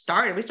we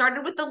started. We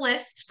started with the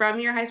list from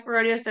your high school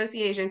rodeo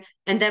association,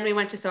 and then we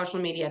went to social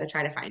media to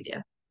try to find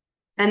you.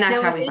 And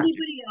that's Now, how if we found you.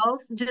 anybody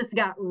else just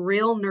got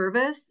real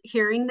nervous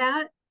hearing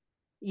that,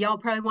 y'all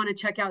probably want to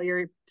check out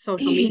your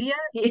social media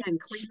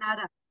and clean that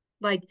up.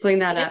 Like Clean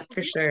that it, up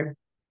for sure.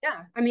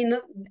 yeah. I mean,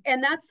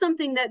 and that's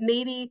something that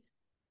maybe,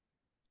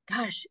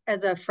 gosh,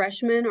 as a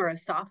freshman or a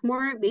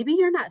sophomore, maybe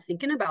you're not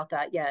thinking about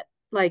that yet.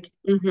 Like,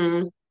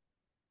 Mm-hmm.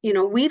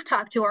 we've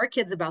talked to our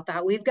kids about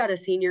that. We've got a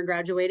senior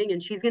graduating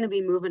and she's going to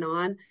be moving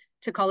on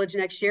to college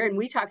next year. And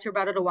we talked to her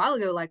about it a while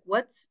ago. Like,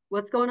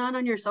 what's going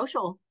on your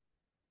social?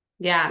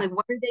 Yeah. Like,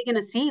 what are they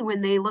going to see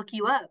when they look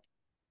you up?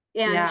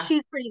 And Yeah.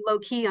 she's pretty low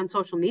key on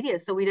social media,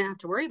 so we didn't have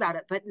to worry about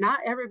it. But not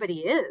everybody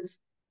is.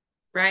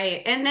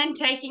 Right. And then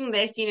taking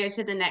this,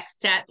 to the next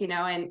step,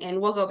 and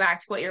we'll go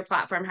back to what your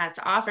platform has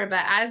to offer.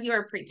 But as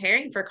you're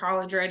preparing for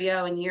college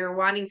rodeo and you're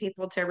wanting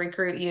people to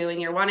recruit you and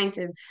you're wanting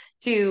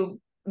to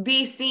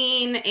be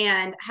seen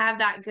and have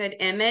that good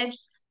image,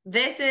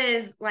 this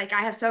is like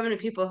I have so many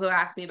people who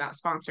ask me about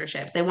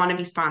sponsorships. They want to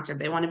be sponsored.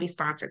 They want to be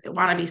sponsored. They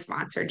want to be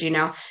sponsored.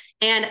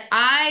 And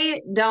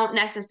I don't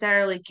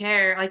necessarily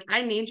care. Like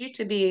I need you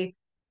to be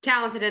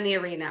talented in the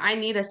arena. I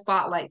need a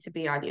spotlight to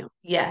be on you.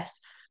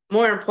 Yes.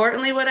 More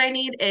importantly, what I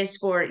need is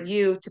for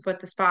you to put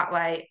the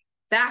spotlight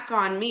back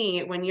on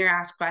me when you're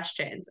asked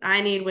questions. I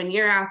need when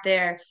you're out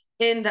there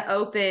in the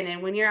open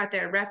and when you're out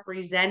there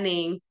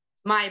representing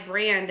my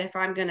brand if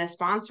I'm going to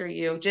sponsor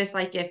you. Just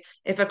like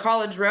if a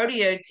college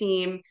rodeo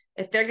team,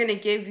 if they're going to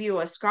give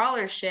you a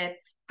scholarship,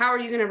 how are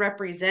you going to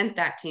represent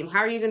that team? How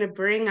are you going to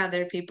bring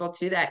other people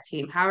to that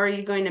team? How are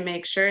you going to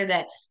make sure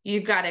that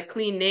you've got a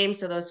clean name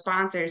so those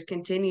sponsors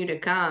continue to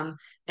come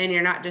and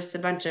you're not just a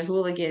bunch of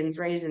hooligans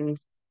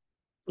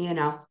you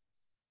know.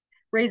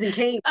 Raising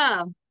Cain.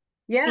 Um,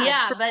 Yeah.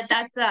 yeah, but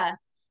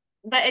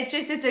but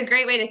it's a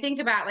great way to think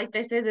about like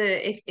this is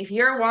if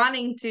you're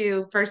wanting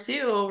to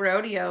pursue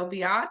rodeo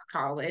beyond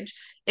college,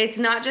 it's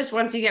not just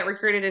once you get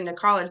recruited into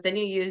college, then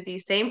you use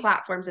these same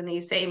platforms and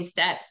these same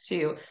steps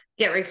to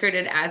get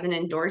recruited as an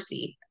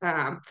endorsee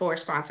for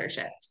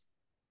sponsorships.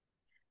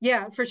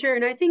 Yeah, for sure.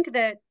 And I think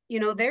that,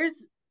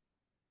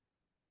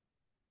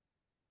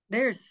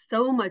 there's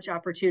so much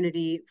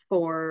opportunity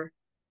for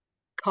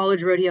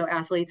college rodeo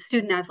athletes,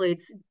 student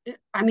athletes.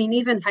 I mean,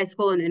 even high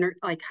school and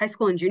like high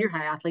school and junior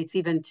high athletes,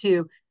 even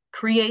to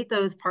create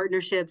those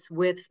partnerships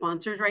with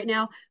sponsors right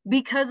now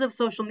because of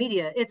social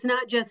media. It's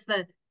not just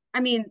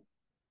I mean,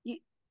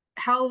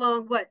 how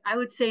long, what I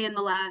would say in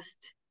the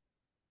last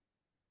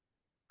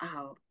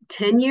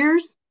 10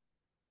 years,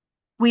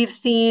 we've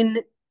seen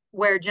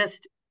where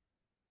just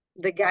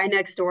the guy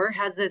next door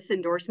has this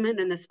endorsement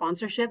and the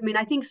sponsorship. I mean,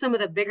 I think some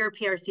of the bigger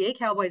PRCA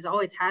Cowboys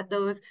always had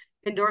those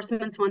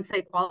endorsements once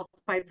they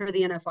qualified for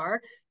the NFR,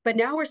 but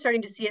now we're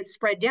starting to see it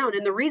spread down.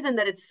 And the reason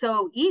that it's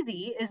so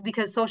easy is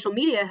because social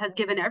media has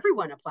given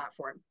everyone a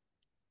platform.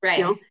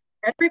 Right.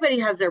 Everybody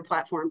has their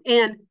platform,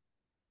 and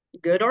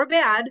good or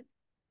bad,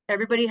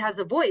 everybody has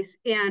a voice.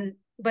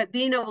 But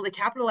being able to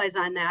capitalize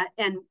on that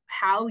and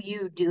how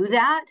you do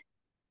that,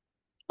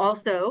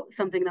 also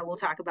something that we'll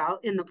talk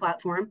about in the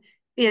platform,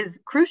 is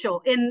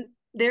crucial. And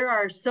there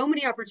are so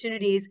many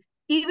opportunities,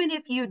 even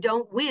if you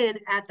don't win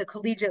at the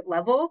collegiate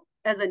level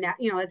as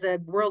a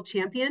world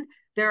champion,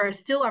 there are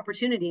still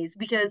opportunities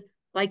because,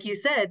 like you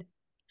said,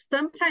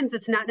 sometimes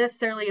it's not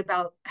necessarily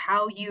about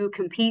how you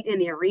compete in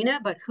the arena,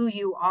 but who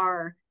you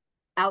are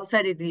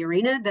outside of the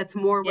arena. That's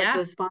more what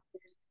those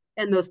sponsors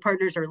and those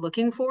partners are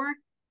looking for.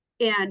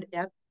 And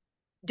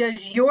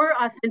does your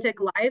authentic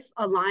life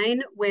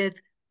align with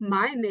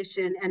my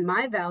mission and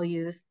my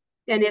values?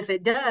 And if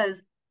it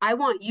does, I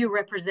want you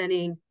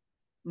representing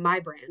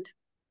my brand.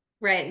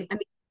 Right. I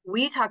mean,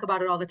 we talk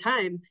about it all the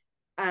time.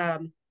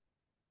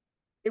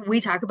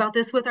 We talk about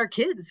this with our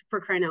kids, for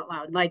crying out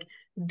loud. Like,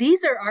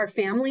 these are our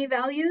family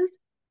values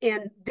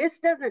and this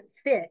doesn't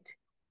fit.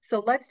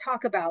 So let's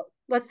talk about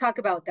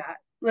that.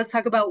 Let's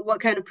talk about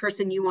what kind of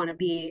person you want to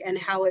be and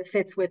how it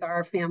fits with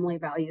our family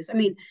values. I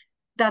mean,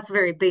 that's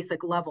very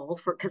basic level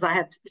because I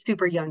have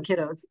super young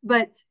kiddos,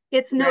 but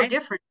it's no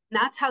different.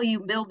 That's how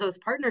you build those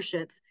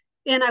partnerships.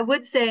 And I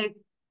would say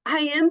I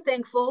am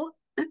thankful.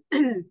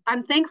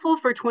 I'm thankful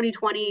for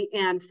 2020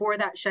 and for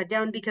that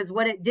shutdown, because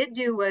what it did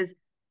do was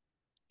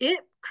it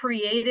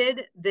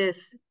created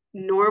this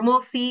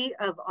normalcy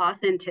of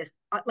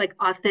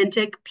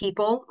authentic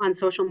people on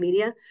social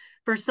media.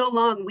 For so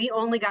long, we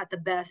only got the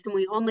best and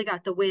we only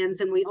got the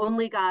wins and we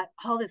only got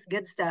all this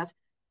good stuff,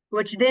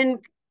 which then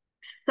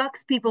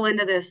sucks people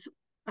into this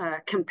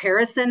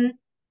comparison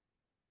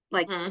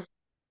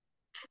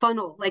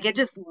funnel. Like, it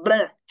just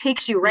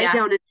takes you right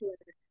down into a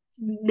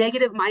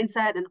negative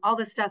mindset and all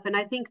this stuff. And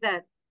I think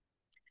that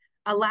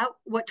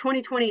what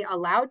 2020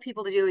 allowed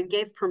people to do and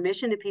gave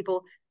permission to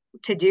people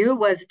to do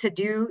was to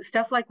do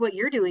stuff like what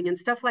you're doing and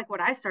stuff like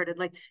what I started.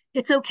 Like,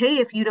 it's okay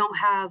if you don't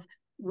have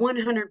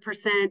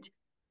 100%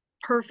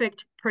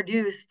 perfect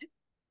produced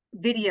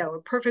video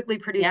or perfectly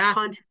produced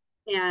content,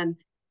 and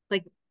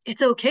like,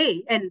 it's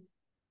okay. And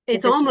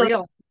it's almost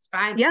real, it's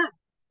fine. Yeah,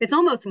 it's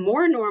almost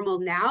more normal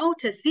now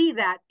to see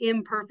that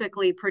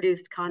imperfectly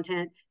produced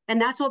content,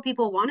 and that's what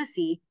people want to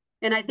see.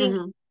 And I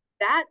think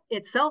that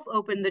itself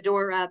opened the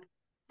door up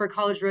for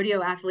college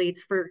rodeo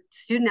athletes, for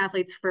student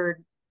athletes, for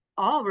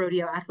all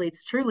rodeo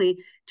athletes,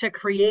 truly, to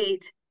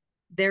create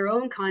their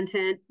own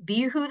content,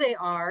 be who they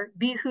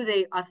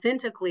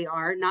authentically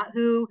are, not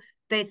who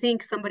they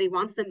think somebody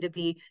wants them to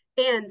be,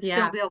 and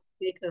still be able to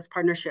make those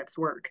partnerships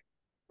work.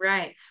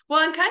 Right.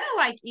 Well, and kind of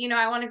like,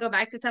 I want to go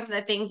back to some of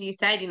the things you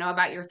said,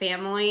 about your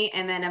family,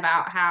 and then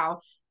about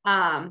how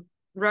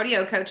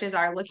rodeo coaches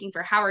are looking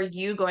for how are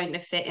you going to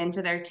fit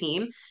into their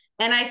team.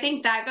 And I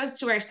think that goes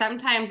to where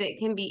sometimes it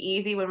can be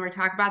easy when we're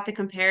talking about the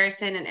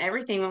comparison and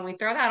everything, when we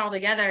throw that all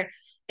together,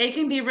 it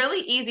can be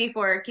really easy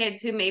for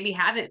kids who maybe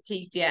haven't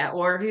peaked yet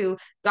or who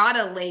got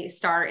a late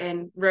start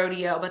in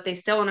rodeo, but they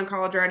still want to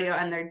college rodeo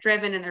and they're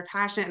driven and they're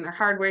passionate and they're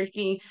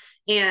hardworking.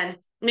 And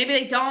maybe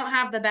they don't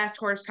have the best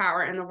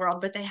horsepower in the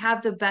world, but they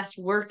have the best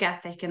work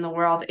ethic in the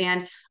world.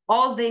 And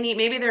all they need,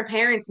 maybe their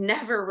parents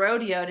never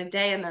rodeoed a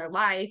day in their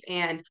life.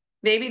 And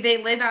maybe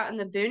they live out in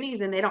the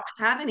boonies and they don't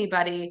have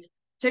anybody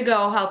to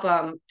go help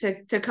them,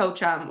 to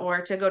coach them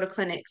or to go to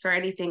clinics or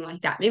anything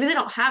like that. Maybe they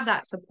don't have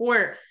that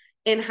support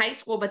in high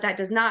school, but that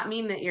does not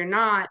mean that you're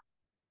not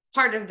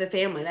part of the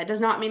family. That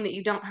does not mean that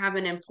you don't have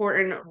an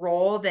important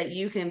role that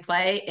you can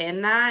play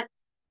in that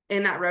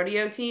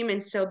rodeo team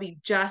and still be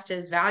just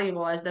as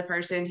valuable as the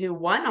person who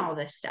won all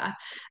this stuff.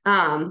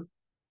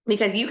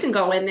 Because you can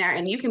go in there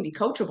and you can be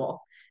coachable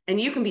and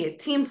you can be a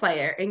team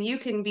player and you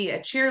can be a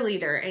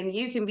cheerleader and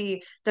you can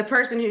be the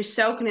person who's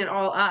soaking it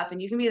all up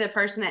and you can be the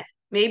person that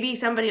maybe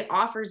somebody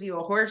offers you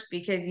a horse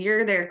because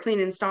you're there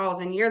cleaning stalls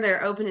and you're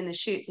there opening the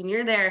chutes and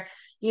you're there,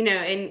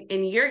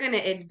 and you're going to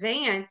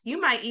advance.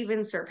 You might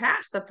even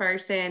surpass the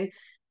person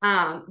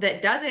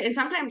that does it. And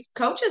sometimes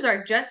coaches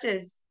are just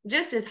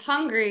as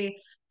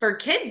hungry for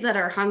kids that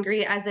are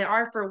hungry as they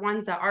are for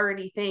ones that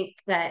already think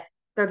that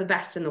they're the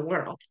best in the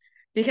world,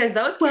 because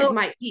those kids Well,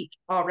 might peak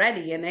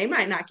already and they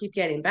might not keep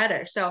getting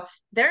better. So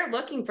they're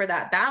looking for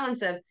that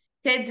balance of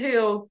kids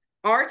who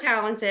are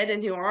talented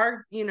and who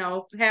are,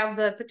 have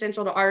the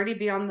potential to already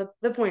be on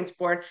the points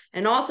board.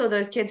 And also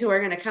those kids who are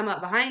going to come up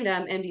behind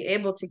them and be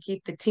able to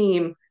keep the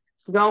team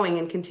going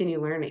and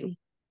continue learning.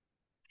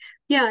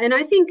 yeah, and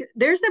I think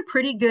there's a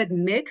pretty good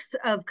mix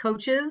of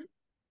coaches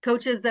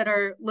that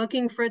are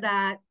looking for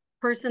that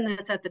person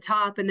that's at the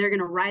top and they're going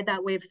to ride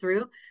that wave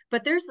through.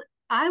 But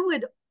I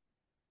would,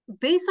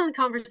 based on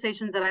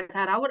conversations that I've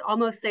had, I would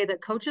almost say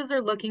that coaches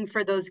are looking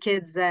for those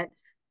kids that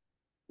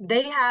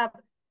they have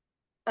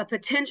a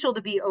potential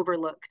to be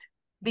overlooked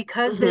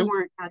because they Mm-hmm.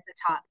 weren't at the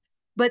top,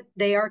 but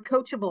they are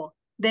coachable.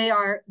 They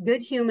are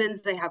good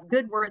humans. They have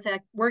good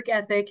work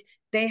ethic.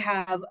 They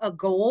have a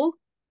goal,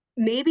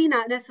 maybe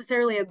not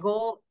necessarily a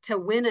goal to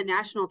win a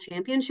national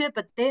championship,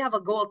 but they have a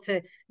goal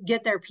to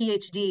get their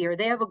PhD or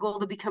they have a goal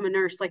to become a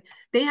nurse. Like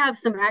they have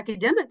some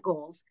academic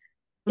goals.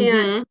 And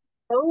Mm-hmm.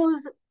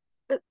 those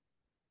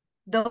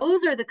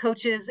those are the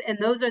coaches and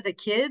those are the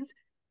kids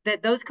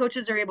that those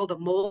coaches are able to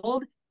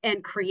mold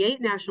and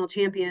create national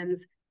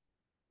champions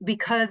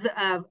because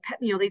of,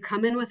 they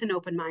come in with an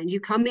open mind.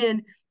 You come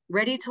in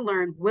ready to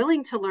learn,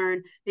 willing to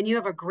learn, and you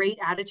have a great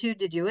attitude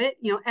to do it.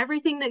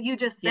 Everything that you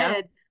just Yeah.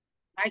 said,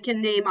 I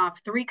can name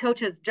off 3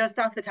 coaches just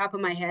off the top of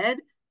my head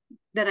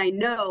that I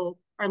know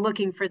are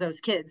looking for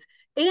those kids.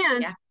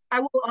 And Yeah.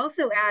 I will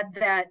also add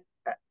that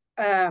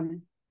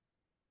um,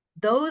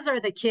 those are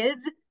the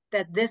kids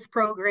that this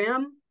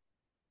program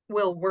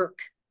will work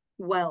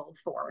well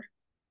for.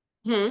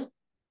 Mm-hmm.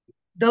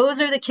 Those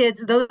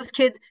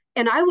kids,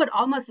 and I would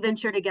almost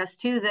venture to guess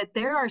too that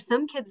there are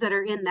some kids that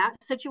are in that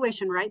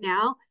situation right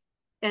now,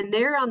 and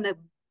they're on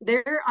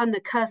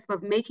the cusp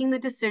of making the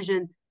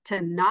decision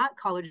to not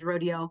college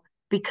rodeo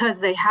because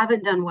they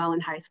haven't done well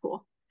in high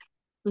school.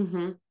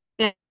 Mm-hmm.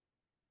 And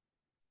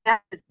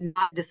that is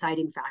not a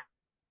deciding factor.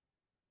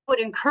 I would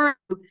encourage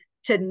you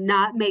to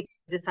not make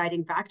a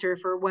deciding factor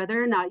for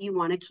whether or not you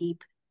want to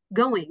keep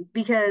going,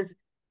 because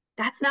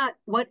that's not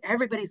what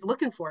everybody's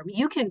looking for.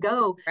 You can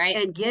go Right.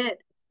 and get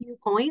a few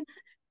points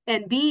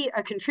and be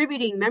a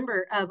contributing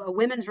member of a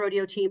women's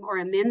rodeo team or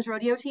a men's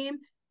rodeo team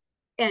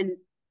and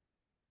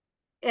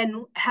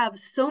have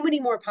so many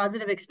more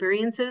positive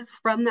experiences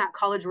from that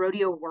college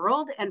rodeo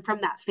world and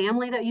from that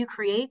family that you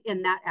create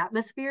in that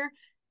atmosphere,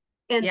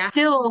 and Yeah.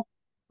 still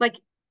like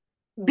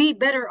be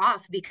better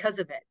off because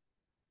of it.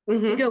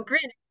 Mm-hmm.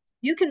 Granted,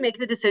 you can make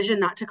the decision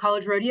not to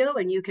college rodeo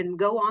and you can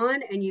go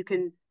on and you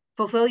can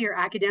fulfill your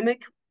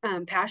academic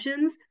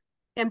passions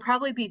and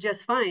probably be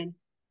just fine.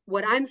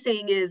 What I'm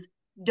saying is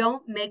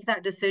don't make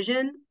that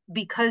decision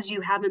because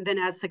you haven't been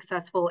as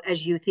successful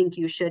as you think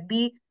you should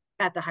be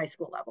at the high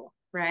school level.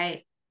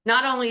 Right.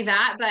 Not only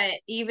that, but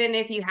even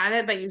if you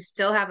haven't, but you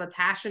still have a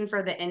passion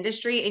for the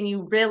industry and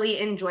you really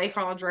enjoy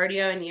college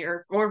rodeo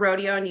or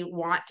rodeo and you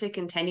want to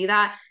continue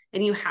that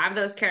and you have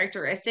those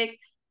characteristics,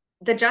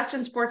 the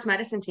Justin Sports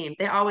Medicine team,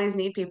 they always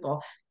need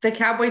people. The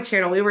Cowboy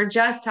Channel, we were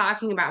just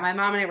talking about, my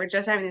mom and I were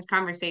just having this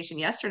conversation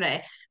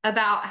yesterday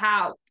about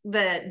how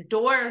the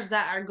doors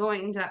that are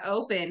going to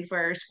open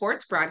for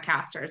sports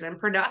broadcasters and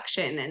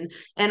production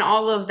and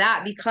all of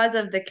that because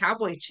of the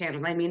Cowboy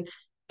Channel. I mean,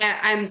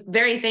 I'm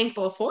very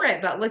thankful for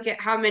it, but look at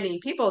how many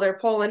people they're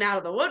pulling out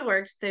of the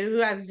woodworks who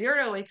have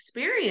zero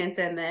experience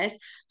in this,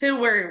 who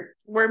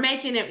we're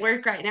making it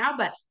work right now.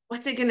 But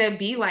what's it going to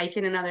be like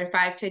in another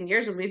 5-10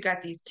 years when we've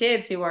got these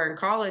kids who are in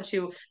college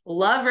who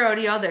love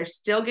rodeo? They're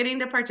still getting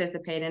to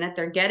participate in it.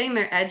 They're getting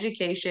their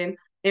education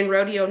in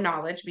rodeo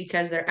knowledge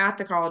because they're at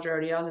the college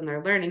rodeos and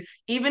they're learning,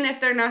 even if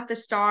they're not the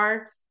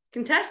star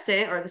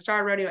contestant or the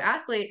star rodeo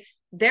athlete.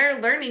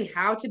 they're learning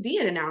how to be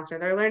an announcer.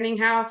 They're learning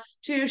how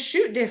to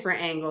shoot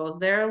different angles.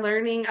 They're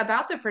learning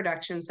about the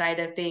production side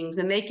of things,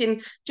 and they can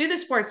do the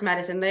sports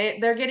medicine.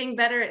 They're getting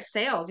better at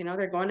sales.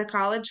 They're going to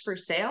college for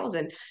sales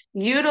and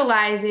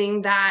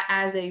utilizing that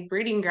as a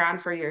breeding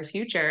ground for your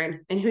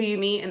future, and who you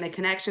meet and the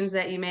connections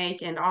that you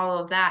make and all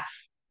of that.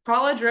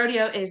 College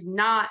rodeo is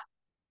not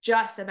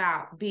just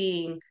about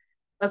being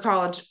a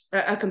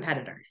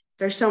competitor.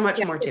 There's so much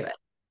Yeah, more to it.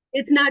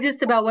 it's not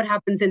just about what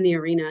happens in the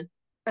arena.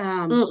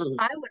 Mm-mm.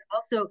 I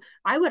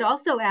would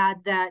also add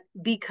that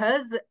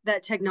because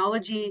that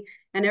technology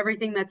and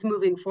everything that's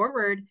moving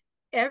forward,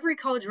 every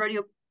college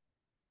rodeo,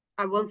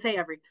 I won't say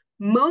every,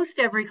 most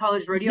every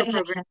college rodeo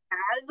program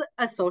has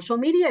a social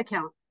media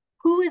account.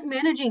 Who is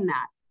managing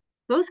that?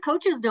 Those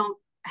coaches don't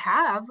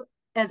have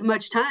as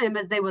much time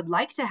as they would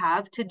like to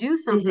have to do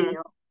something Mm-hmm.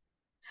 else.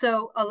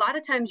 So a lot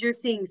of times you're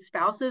seeing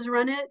spouses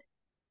run it.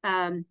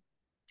 Um,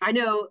 I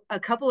know a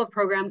couple of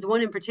programs,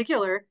 one in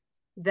particular,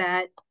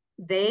 that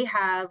they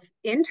have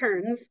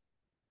interns,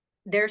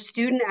 their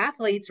student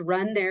athletes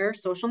run their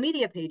social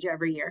media page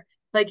every year.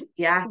 Like,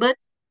 Yeah.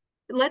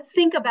 let's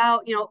think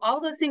about,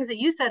 all those things that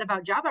you said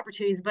about job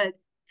opportunities, but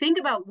think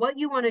about what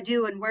you want to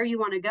do and where you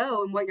want to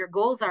go and what your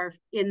goals are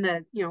in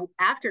the,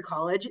 after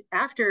college,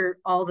 after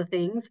all the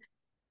things,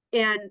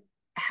 and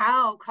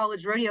how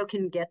college rodeo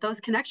can get those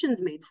connections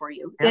made for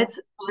you. Yeah. It's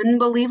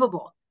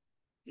unbelievable.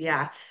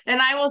 Yeah.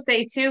 And I will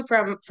say too,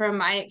 from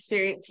my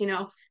experience,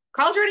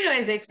 college rodeo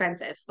is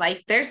expensive.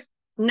 Like there's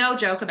no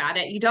joke about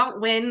it. You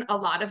don't win a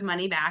lot of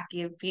money back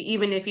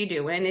even if you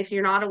do win. If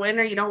you're not a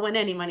winner, you don't win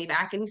any money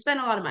back and you spend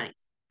a lot of money.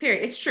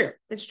 Period. It's true.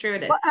 It's true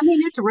it is. Well, I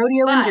mean, it's rodeo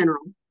in But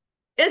general.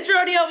 it's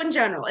rodeo in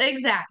general.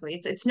 Exactly.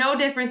 It's no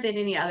different than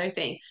any other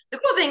thing. The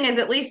cool thing is,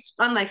 at least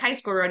unlike high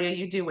school rodeo,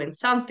 you do win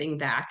something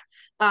back.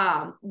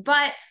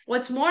 But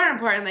what's more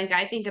important, like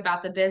I think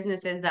about the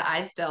businesses that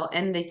I've built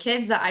and the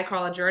kids that I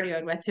college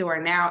rodeoed with who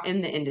are now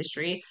in the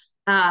industry,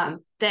 that,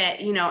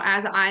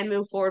 as I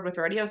move forward with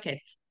rodeo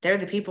kids, they're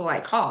the people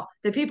I call.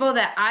 The people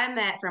that I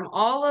met from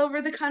all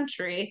over the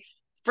country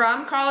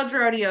from college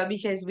rodeo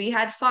because we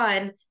had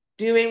fun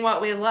doing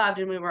what we loved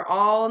and we were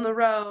all on the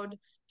road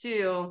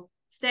to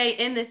stay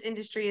in this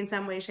industry in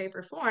some way, shape,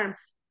 or form.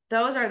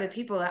 Those are the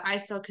people that I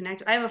still connect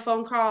with. I have a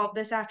phone call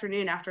this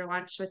afternoon after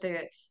lunch with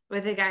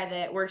a guy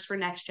that works for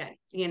Next Gen,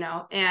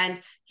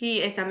 and he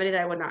is somebody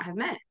that I would not have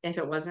met if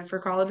it wasn't for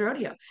college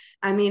rodeo.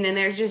 I mean, and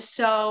there's just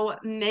so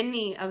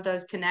many of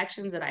those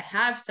connections that I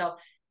have. So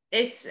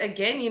it's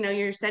again,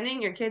 you're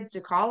sending your kids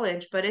to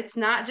college, but it's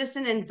not just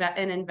an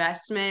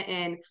investment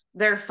in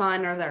their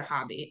fun or their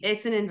hobby.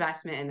 It's an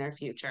investment in their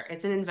future.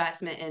 It's an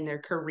investment in their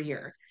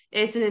career.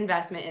 It's an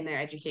investment in their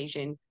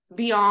education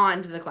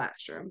beyond the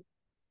classroom.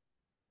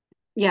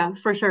 Yeah,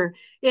 for sure.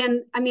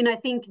 And I mean, I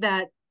think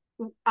that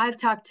I've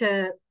talked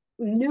to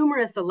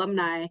numerous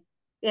alumni,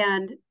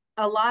 and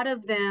a lot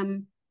of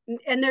them,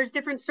 and there's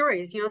different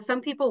stories.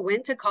 Some people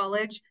went to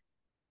college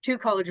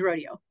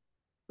rodeo.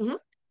 Mm-hmm.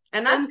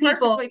 And Some that's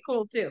people, perfectly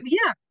cool too.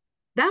 yeah,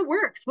 that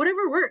works,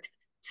 whatever works.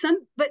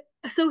 But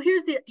so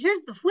here's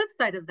the flip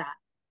side of that.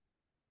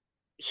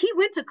 He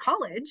went to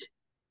college,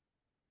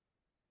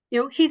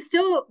 he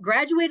still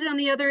graduated on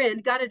the other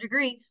end, got a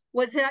degree.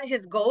 Was that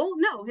his goal?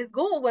 No, his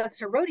goal was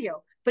to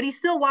rodeo, but he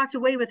still walked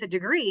away with a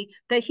degree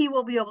that he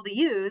will be able to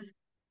use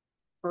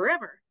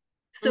forever.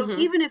 So Mm-hmm.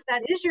 even if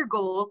that is your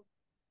goal,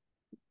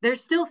 you're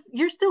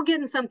still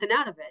getting something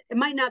out of it. It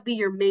might not be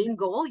your main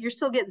goal, you're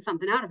still getting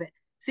something out of it.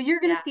 So you're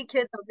going Yeah. to see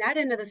kids on that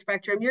end of the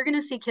spectrum. You're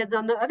going to see kids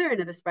on the other end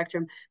of the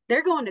spectrum.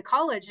 They're going to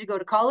college to go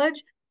to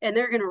college, and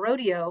they're going to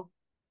rodeo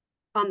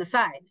on the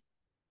side.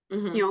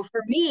 Mm-hmm.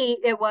 For me,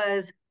 it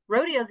was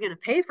rodeo is going to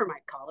pay for my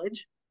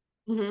college.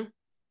 Mm-hmm.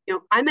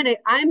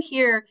 I'm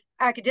here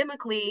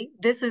academically.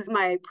 This is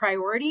my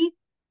priority.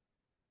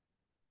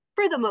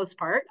 For the most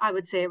part, I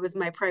would say it was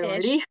my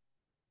priority. Ish.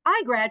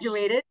 I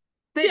graduated,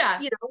 but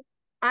Yeah.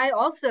 I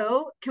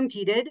also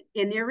competed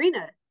in the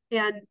arena.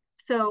 And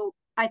so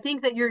I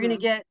think that you're going to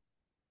Mm-hmm. get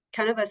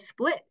kind of a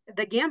split,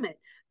 the gamut.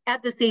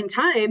 At the same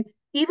time,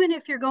 even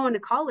if you're going to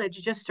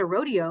college just to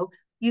rodeo,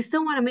 you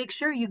still want to make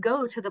sure you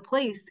go to the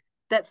place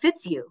that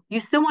fits you. You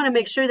still want to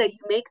make sure that you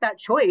make that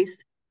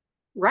choice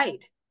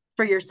right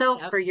for yourself,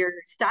 Yep. for your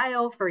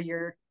style, for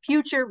your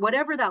future,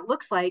 whatever that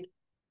looks like.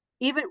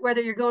 Even whether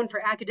you're going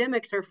for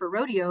academics or for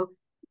rodeo,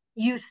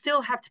 you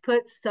still have to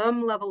put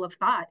some level of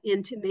thought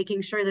into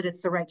making sure that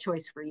it's the right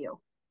choice for you.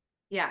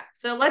 Yeah.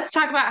 So let's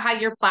talk about how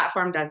your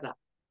platform does that.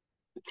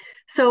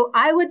 So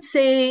I would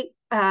say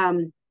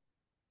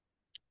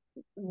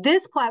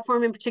this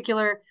platform in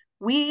particular,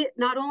 we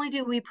not only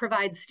do we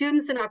provide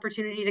students an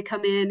opportunity to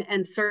come in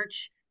and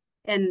search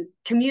and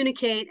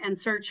communicate and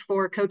search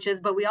for coaches,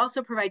 but we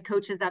also provide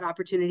coaches that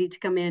opportunity to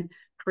come in,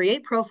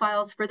 create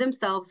profiles for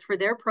themselves, for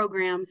their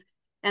programs,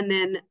 and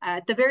then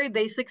at the very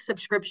basic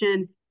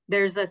subscription,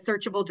 there's a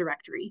searchable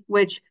directory,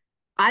 which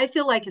I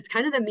feel like is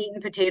kind of the meat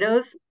and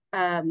potatoes.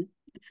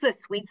 It's the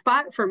sweet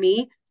spot for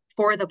me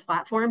for the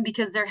platform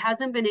because there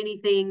hasn't been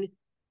anything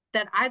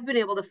that I've been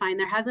able to find.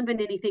 There hasn't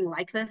been anything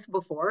like this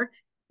before.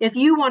 If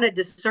you wanted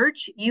to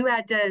search, you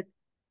had to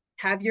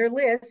have your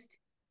list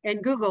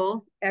and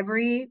Google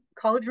every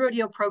college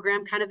rodeo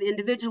program kind of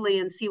individually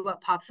and see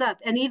what pops up.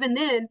 And even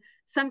then,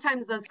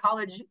 sometimes those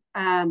college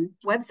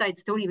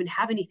websites don't even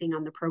have anything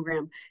on the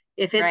program.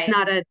 If it's Right.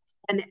 not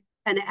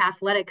an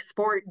athletic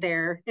sport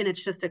there and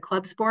it's just a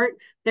club sport,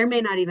 there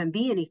may not even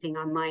be anything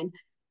online.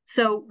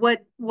 So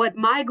what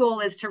my goal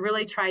is to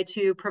really try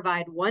to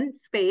provide one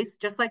space,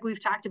 just like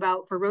we've talked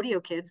about for rodeo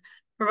kids,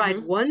 provide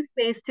Mm-hmm. one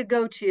space to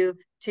go to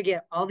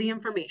get all the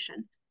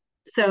information.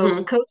 So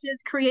Mm-hmm.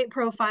 coaches create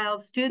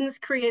profiles, students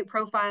create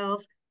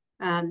profiles,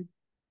 um,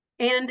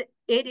 and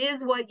it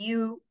is what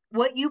you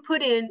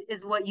put in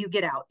is what you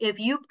get out. If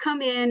you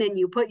come in and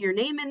you put your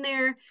name in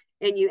there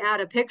and you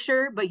add a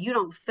picture, but you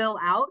don't fill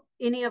out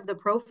any of the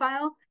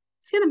profile,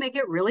 it's going to make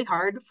it really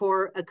hard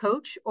for a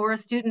coach or a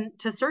student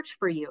to search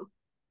for you.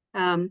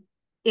 Um,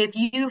 if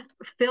you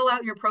fill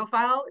out your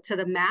profile to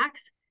the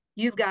max,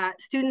 you've got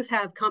students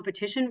have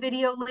competition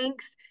video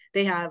links,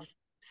 they have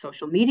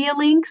social media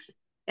links,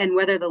 and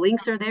whether the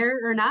links are there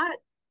or not,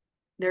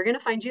 they're going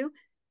to find you.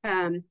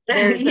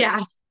 There's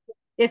Yeah.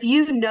 if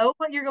you know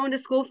what you're going to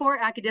school for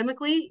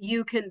academically,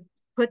 you can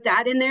put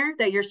that in there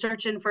that you're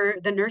searching for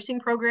the nursing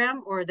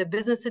program or the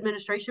business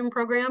administration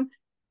program,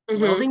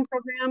 Mm-hmm. welding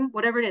program,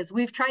 whatever it is.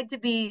 We've tried to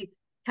be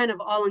kind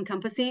of all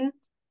encompassing.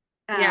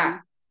 Yeah.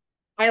 Um,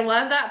 I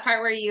love that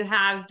part where you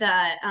have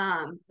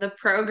the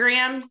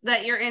programs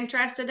that you're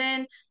interested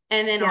in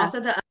and then yeah, also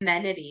the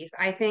amenities.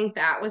 I think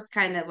that was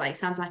kind of like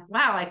something like,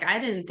 wow, like I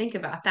didn't think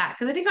about that.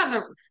 Because I think on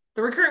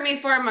the Recruit Me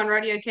forum on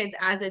Rodeo Kids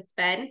as it's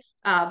been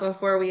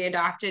before we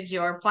adopted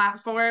your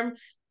platform,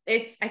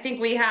 it's I think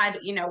we had,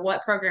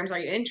 what programs are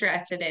you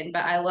interested in?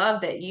 But I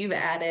love that you've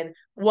added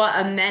what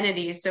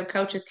amenities so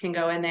coaches can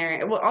go in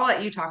there. Well, I'll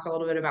let you talk a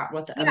little bit about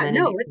what the yeah, no,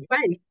 amenities. it's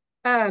fine.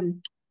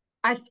 Um,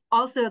 I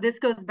also, this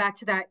goes back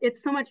to that.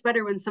 It's so much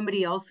better when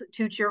somebody else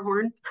toots your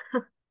horn for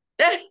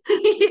Yes.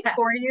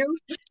 you.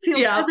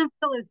 Yeah. Doesn't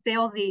feel as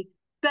salesy.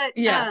 But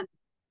Yeah.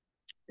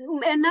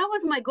 and that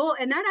was my goal.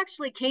 And that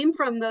actually came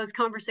from those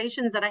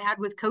conversations that I had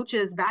with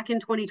coaches back in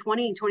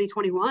 2020 and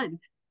 2021,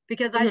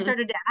 because I Mhm.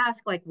 started to ask,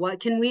 like, what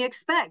can we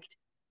expect?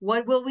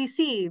 What will we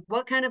see?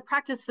 What kind of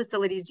practice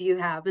facilities do you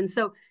have? And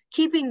so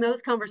keeping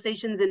those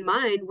conversations in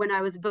mind when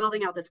I was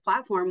building out this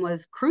platform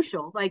was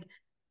crucial. Like,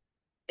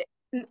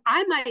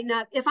 I might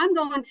not, if I'm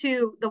going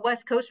to the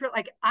West Coast,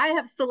 like I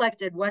have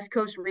selected West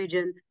Coast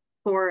region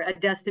for a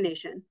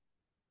destination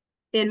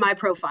in my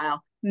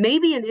profile.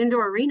 Maybe an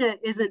indoor arena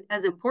isn't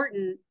as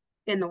important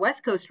in the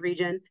West Coast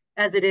region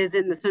as it is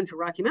in the Central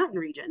Rocky Mountain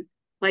region.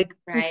 Like,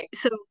 Right.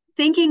 so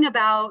thinking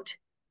about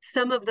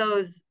some of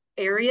those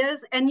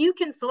areas, and you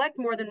can select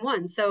more than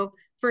one. So,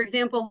 for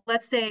example,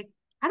 let's say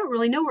I don't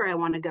really know where I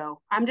want to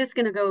go. I'm just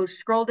going to go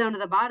scroll down to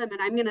the bottom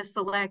and I'm going to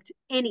select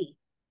any.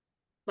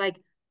 Like,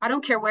 I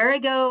don't care where I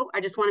go.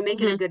 I just want to make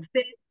it a Hmm. good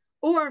fit.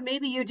 Or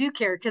maybe you do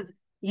care because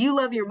you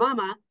love your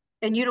mama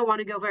and you don't want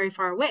to go very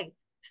far away.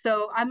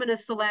 So I'm going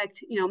to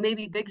select,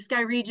 maybe Big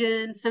Sky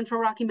region,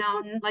 Central Rocky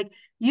Mountain. Like,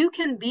 you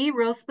can be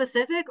real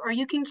specific or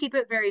you can keep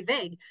it very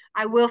vague.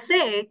 I will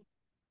say,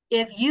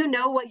 if you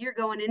know what you're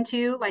going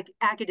into, like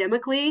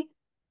academically,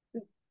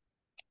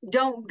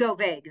 don't go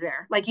vague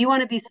there. Like, you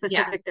want to be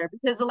Yeah. specific there,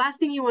 because the last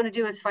thing you want to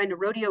do is find a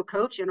rodeo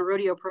coach and a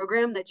rodeo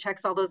program that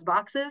checks all those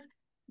boxes,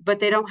 but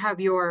they don't have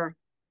your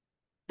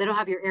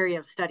area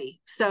of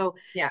study. So,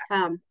 Yeah.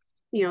 um,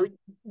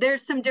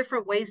 there's some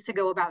different ways to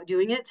go about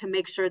doing it to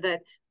make sure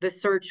that the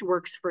search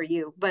works for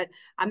you. But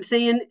I'm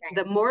saying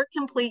the more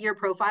complete your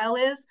profile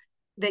is,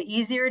 the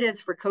easier it is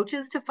for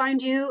coaches to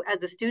find you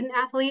as a student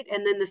athlete.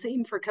 And then the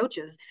same for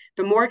coaches.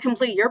 The more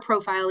complete your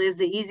profile is,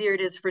 the easier it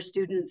is for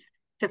students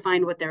to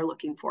find what they're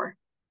looking for.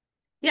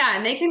 Yeah.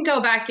 And they can go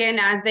back in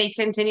as they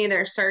continue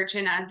their search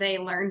and as they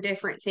learn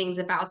different things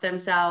about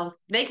themselves.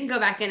 They can go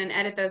back in and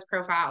edit those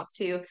profiles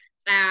to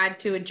add,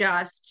 to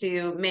adjust,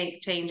 to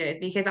make changes.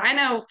 Because I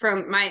know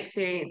from my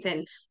experience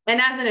and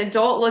as an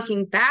adult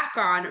looking back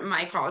on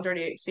my college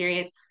rodeo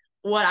experience,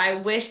 what I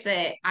wish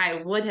that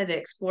I would have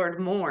explored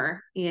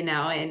more,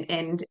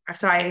 and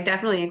so I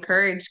definitely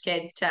encourage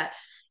kids to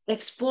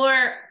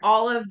explore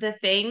all of the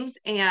things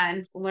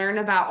and learn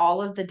about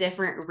all of the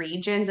different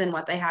regions and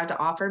what they have to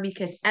offer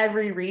because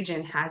every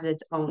region has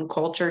its own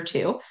culture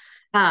too.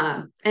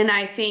 And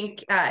I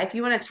think if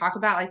you want to talk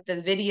about like the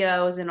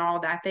videos and all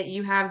that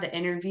you have, the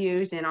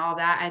interviews and all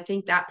that, I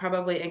think that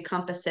probably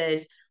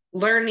encompasses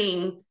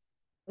learning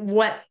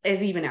what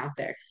is even out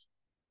there.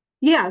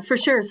 Yeah, for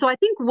sure. So I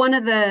think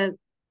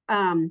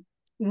um,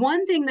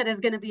 one thing that is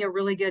going to be a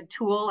really good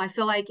tool, I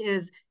feel like,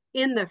 is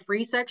in the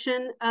free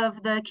section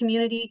of the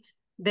community.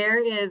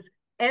 There is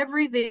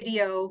every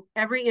video,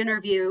 every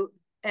interview,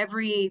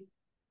 every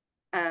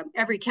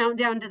every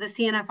countdown to the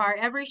CNFR,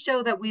 every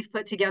show that we've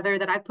put together,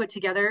 that I've put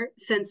together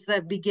since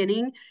the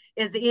beginning,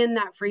 is in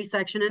that free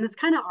section, and it's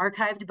kind of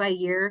archived by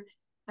year.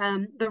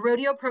 The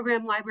rodeo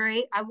program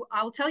library,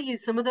 I'll tell you,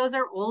 some of those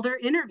are older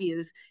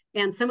interviews,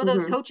 and some of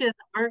those Hmm. coaches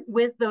aren't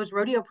with those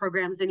rodeo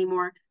programs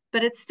anymore.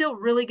 But it's still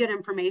really good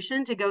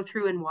information to go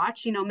through and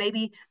watch.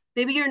 Maybe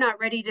maybe you're not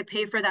ready to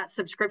pay for that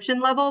subscription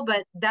level,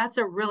 but that's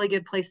a really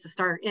good place to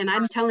start. And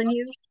I'm telling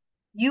you,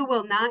 you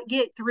will not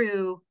get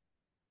through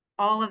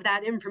all of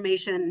that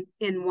information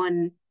in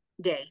one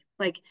day.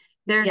 Like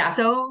there's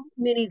so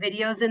many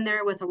videos in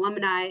there with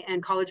alumni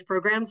and college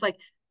programs. Like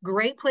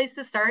great place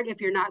to start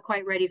if you're not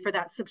quite ready for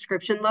that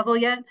subscription level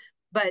yet.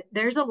 But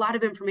there's a lot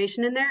of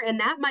information in there, and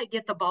that might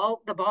get the ball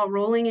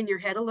rolling in your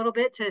head a little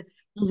bit to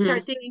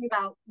start thinking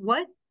about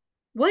what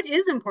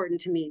is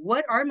important to me.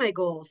 What are my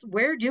goals?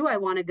 Where do I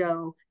want to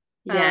go?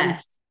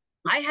 Yes.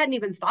 I hadn't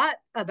even thought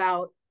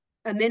about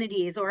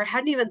amenities, or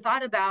hadn't even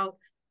thought about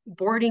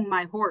boarding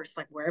my horse.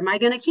 Like, where am I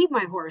going to keep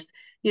my horse?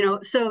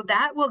 So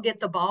that will get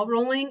the ball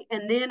rolling.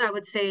 And then I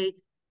would say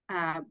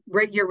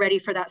you're ready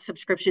for that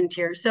subscription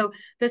tier. So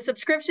the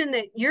subscription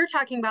that you're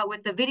talking about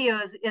with the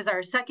videos is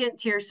our second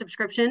tier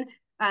subscription,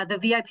 the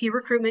VIP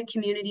recruitment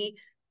community.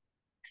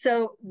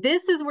 So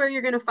this is where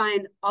you're going to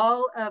find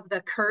all of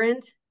the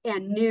current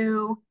and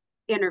new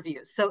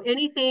interviews. So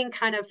anything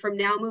kind of from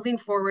now moving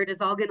forward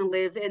is all going to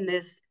live in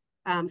this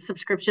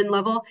subscription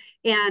level.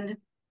 And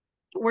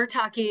we're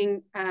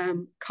talking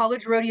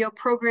college rodeo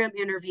program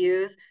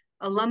interviews,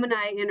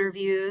 alumni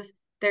interviews.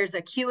 There's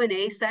a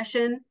Q&A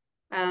session.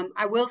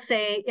 I will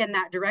say in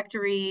that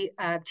directory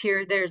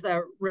tier, there's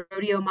a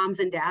rodeo moms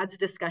and dads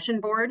discussion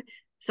board.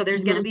 So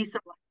there's going to be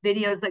some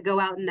videos that go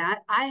out in that.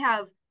 I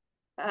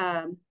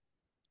have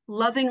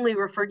lovingly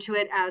referred to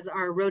it as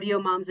our rodeo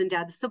moms and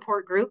dads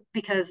support group,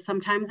 because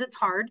sometimes it's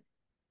hard.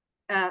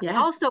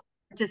 Also,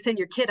 to send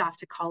your kid off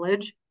to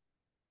college.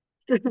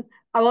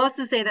 I'll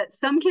also say that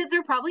some kids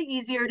are probably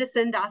easier to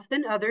send off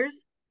than others.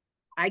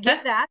 I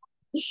get that.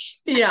 I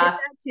get that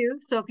too.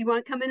 So if you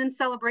want to come in and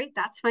celebrate,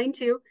 that's fine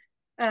too.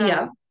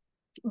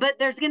 But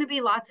there's going to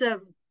be lots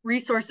of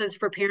resources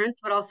for parents,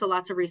 but also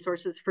lots of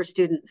resources for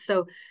students.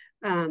 So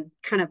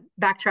kind of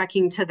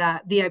backtracking to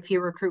that VIP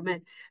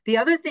recruitment. The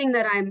other thing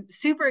that I'm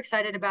super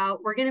excited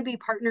about, we're going to be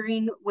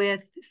partnering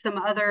with some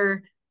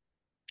other,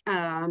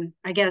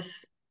 I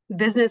guess,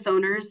 business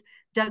owners.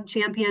 Doug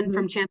Champion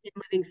from Champion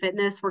Living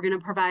Fitness. We're going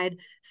to provide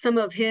some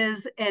of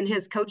his and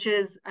his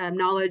coaches'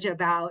 knowledge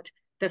about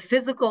the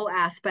physical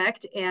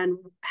aspect and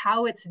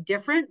how it's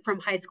different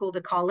from high school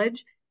to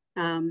college.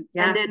 And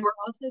then we're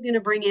also going to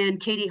bring in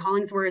Katie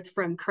Hollingsworth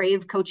from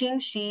Crave Coaching.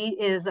 She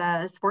is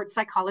a sports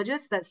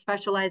psychologist that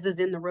specializes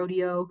in the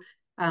rodeo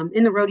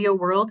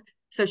world.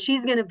 So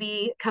she's going to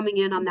be coming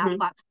in on that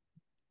platform.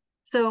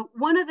 So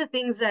one of the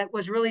things that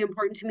was really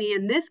important to me,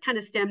 and this kind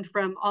of stemmed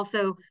from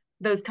also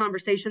those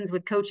conversations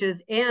with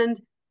coaches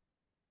and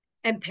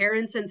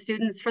parents and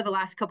students for the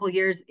last couple of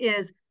years,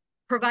 is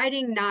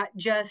providing not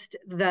just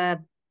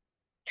the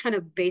kind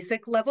of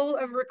basic level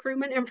of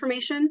recruitment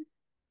information,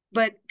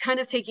 but kind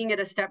of taking it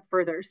a step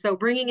further. So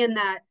bringing in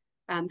that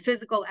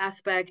physical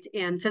aspect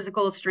and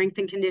physical strength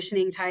and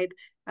conditioning type,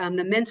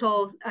 the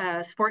mental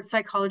sports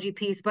psychology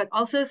piece, but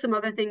also some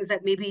other things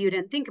that maybe you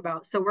didn't think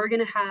about. So we're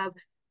going to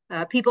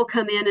have people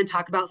come in and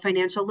talk about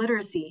financial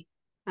literacy.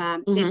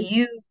 If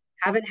you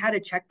haven't had a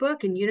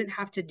checkbook and you didn't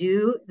have to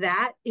do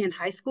that in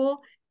high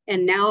school,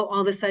 and now all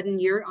of a sudden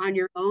you're on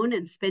your own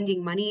and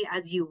spending money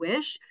as you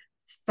wish,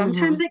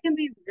 sometimes it can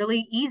be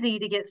really easy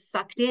to get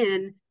sucked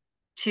in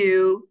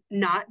to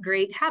not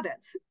great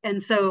habits.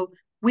 And so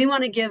we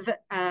want to give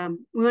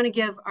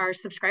our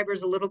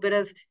subscribers a little bit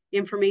of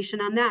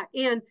information on that.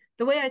 And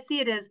the way I see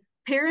it is,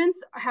 parents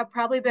have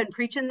probably been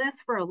preaching this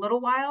for a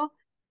little while,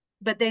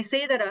 but they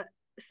say that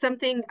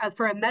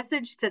for a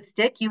message to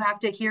stick, you have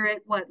to hear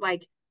it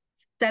like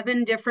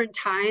 7 different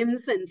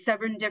times and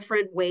 7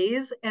 different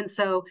ways. And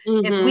so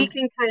if we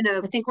can kind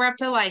of, I think we're up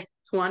to like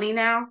 20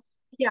 now.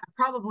 Yeah,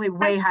 probably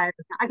way higher,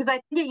 because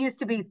I think it used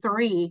to be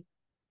 3.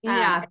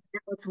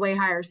 It's way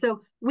higher.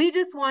 So we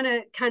just want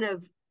to kind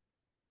of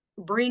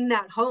bring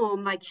that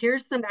home. Like,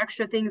 here's some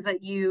extra things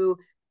that you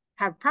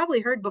have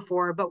probably heard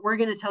before, but we're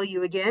going to tell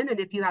you again. And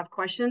if you have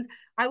questions,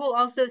 I will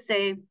also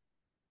say,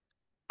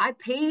 I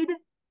paid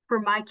for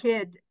my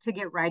kid to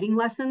get writing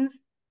lessons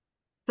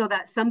so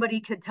that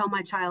somebody could tell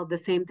my child the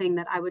same thing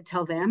that I would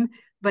tell them.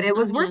 But it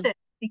was worth it,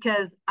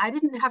 because I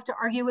didn't have to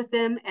argue with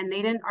them and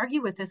they didn't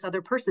argue with this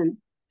other person.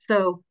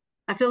 So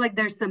I feel like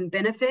there's some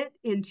benefit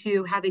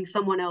into having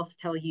someone else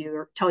tell you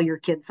or tell your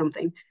kid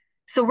something.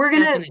 So we're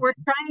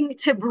trying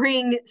to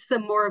bring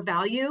some more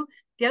value.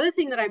 The other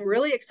thing that I'm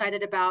really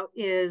excited about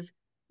is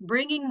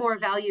bringing more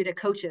value to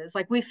coaches.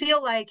 Like, we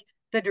feel like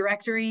the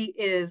directory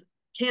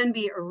can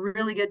be a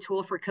really good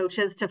tool for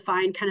coaches to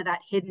find kind of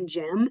that hidden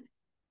gem.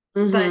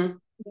 But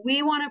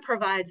we want to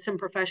provide some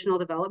professional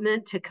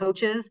development to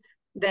coaches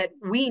that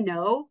we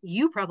know,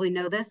 you probably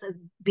know this as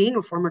being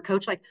a former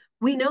coach, like,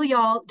 we know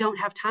y'all don't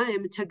have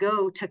time to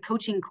go to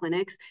coaching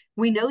clinics.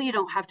 We know you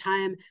don't have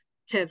time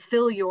to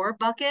fill your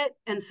bucket.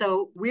 And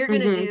so we're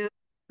going to do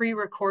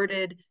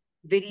pre-recorded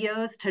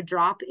videos to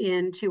drop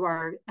into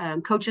our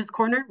Coaches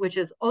Corner, which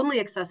is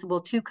only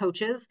accessible to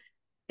coaches,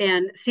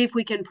 and see if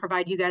we can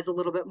provide you guys a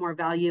little bit more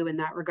value in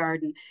that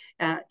regard.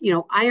 And,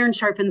 iron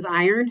sharpens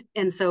iron.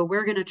 And so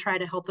we're going to try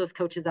to help those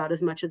coaches out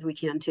as much as we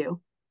can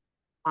too.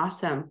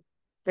 Awesome.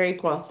 Very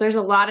cool. So there's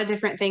a lot of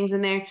different things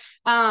in there.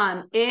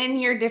 In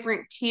your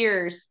different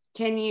tiers,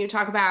 can you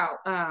talk about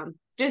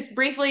just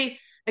briefly,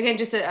 again,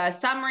 just a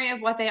summary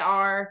of what they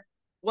are,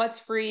 what's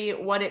free,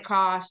 what it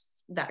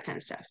costs, that kind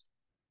of stuff.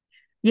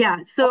 Yeah.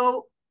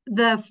 So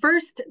the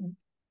first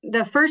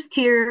the first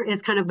tier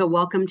is kind of the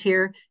welcome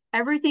tier.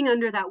 Everything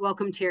under that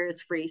welcome tier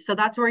is free. So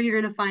that's where you're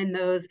going to find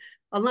those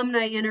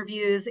alumni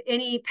interviews,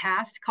 any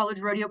past college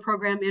rodeo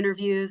program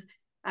interviews,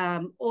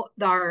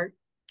 our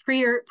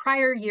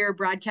prior year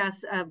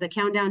broadcasts of the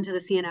countdown to the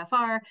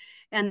CNFR.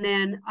 And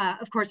then,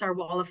 of course, our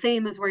wall of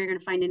fame is where you're going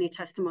to find any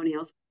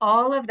testimonials.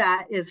 All of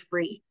that is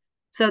free.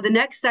 So the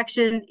next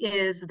section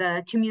is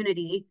the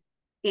community,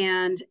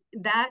 and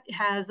that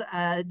has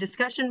a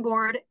discussion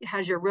board,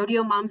 has your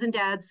rodeo moms and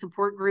dads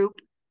support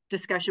group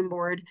discussion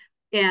board.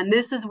 And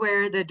this is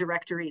where the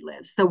directory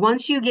lives. So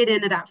once you get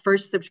into that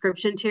first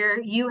subscription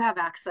tier, you have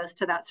access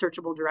to that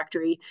searchable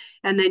directory.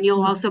 And then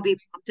you'll Mhm. also be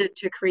prompted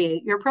to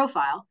create your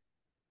profile.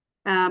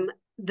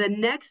 The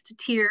next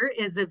tier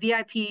is the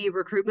VIP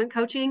recruitment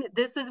coaching.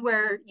 This is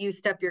where you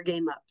step your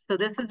game up. So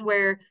this is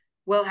where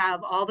we'll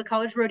have all the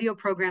college rodeo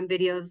program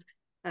videos,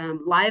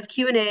 live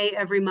Q&A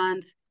every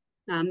month.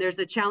 There's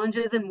a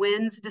challenges and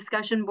wins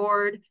discussion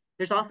board.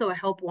 There's also a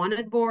help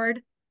wanted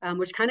board,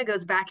 which kind of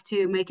goes back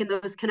to making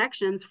those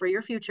connections for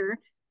your future.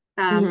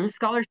 Mhm.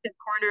 Scholarship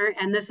corner,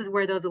 and this is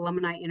where those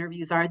alumni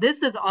interviews are. This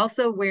is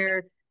also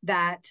where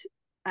that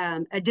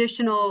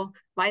additional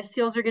life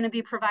skills are going to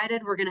be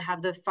provided. We're going to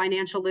have the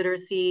financial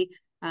literacy,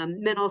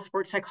 mental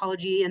sports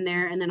psychology in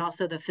there, and then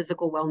also the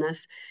physical wellness.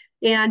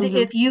 And Mhm.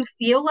 if you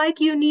feel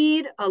like you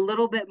need a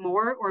little bit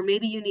more, or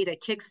maybe you need a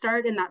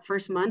kickstart in that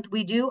first month,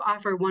 we do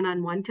offer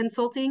one-on-one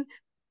consulting,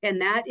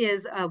 and that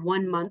is a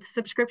 1 month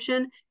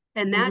subscription.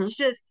 And Mhm. that's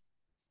just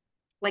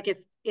like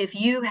if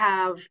you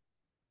have,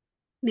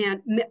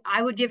 man,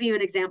 I would give you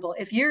an example.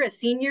 If you're a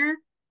senior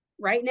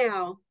right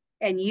now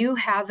and you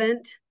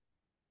haven't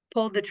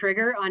pulled the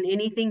trigger on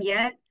anything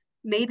yet,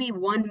 maybe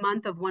 1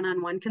 month of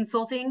one-on-one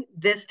consulting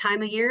this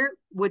time of year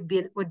would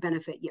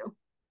benefit you,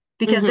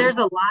 because Mhm. there's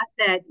a lot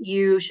that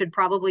you should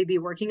probably be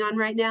working on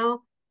right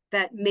now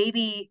that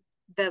maybe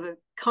the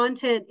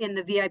content in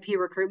the VIP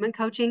recruitment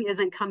coaching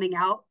isn't coming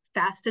out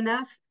fast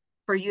enough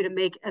for you to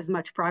make as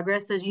much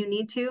progress as you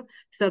need to.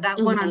 So that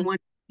Mhm. one-on-one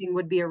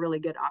would be a really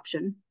good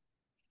option.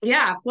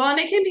 Yeah, well, and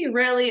it can be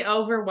really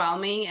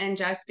overwhelming, and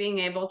just being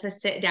able to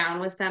sit down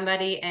with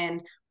somebody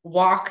and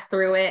walk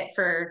through it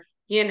for,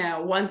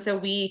 once a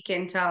week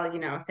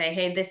until, say,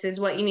 hey, this is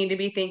what you need to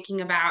be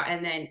thinking about.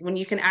 And then when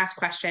you can ask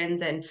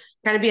questions and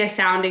kind of be a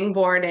sounding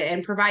board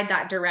and provide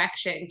that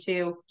direction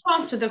to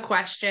prompt the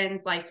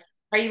questions like,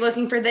 are you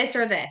looking for this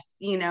or this?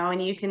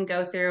 And you can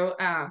go through.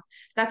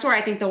 That's where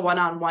I think the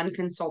one-on-one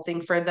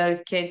consulting for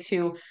those kids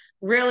who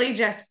really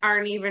just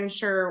aren't even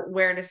sure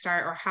where to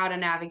start or how to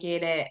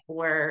navigate it,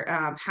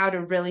 or how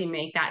to really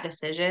make that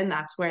decision.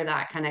 That's where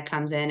that kind of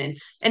comes in,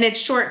 and it's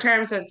short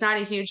term, so it's not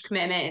a huge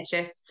commitment. It's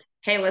just,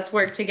 hey, let's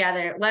work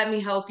together. Let me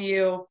help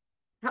you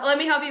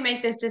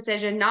make this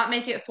decision, not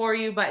make it for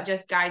you, but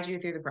just guide you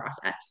through the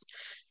process.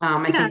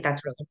 I Yeah, think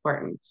that's really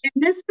important.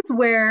 and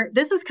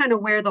this is kind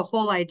of where the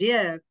whole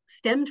idea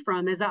stemmed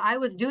from, is that I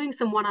was doing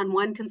some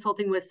one-on-one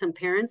consulting with some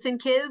parents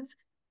and kids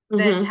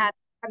that Mm-hmm. had,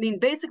 I mean,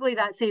 basically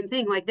that same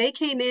thing. Like they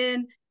came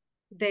in,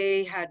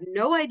 they had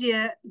no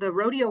idea the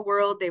rodeo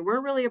world. They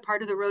weren't really a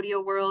part of the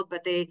rodeo world,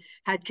 but they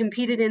had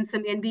competed in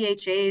some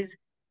NBHAs,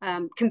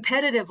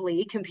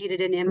 competitively competed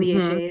in Mm-hmm.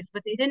 NBHAs,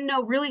 but they didn't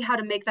know really how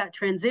to make that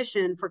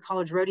transition for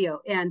college rodeo.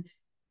 And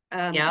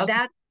Yep.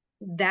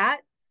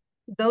 that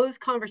those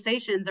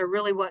conversations are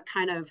really what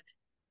kind of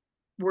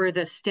were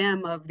the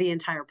stem of the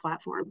entire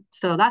platform.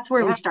 So that's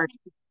where we Yeah. started.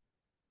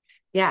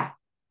 Yeah.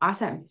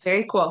 Awesome.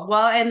 Very cool.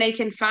 Well, and they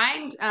can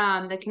find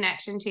the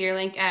connection to your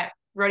link at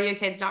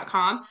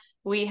rodeokids.com.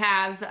 We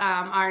have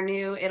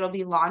it'll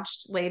be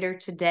launched later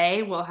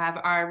today. We'll have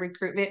our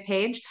recruitment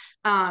page.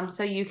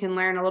 So you can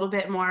learn a little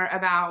bit more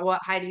about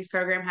what Heidi's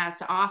program has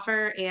to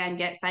offer and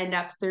get signed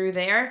up through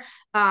there,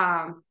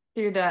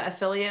 through the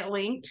affiliate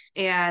links,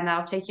 and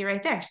that'll take you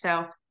right there.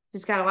 So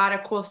just got a lot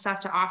of cool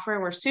stuff to offer.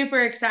 We're super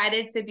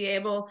excited to be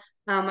able,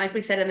 like we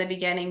said in the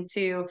beginning,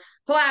 to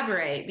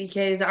collaborate,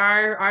 because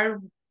our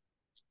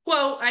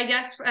quote, I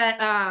guess,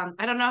 I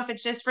don't know if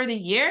it's just for the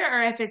year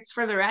or if it's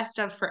for the rest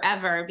of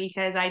forever,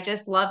 because I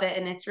just love it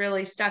and it's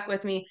really stuck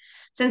with me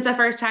since the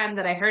first time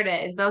that I heard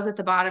it, is those at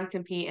the bottom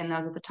compete and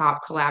those at the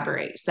top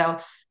collaborate. So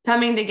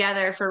coming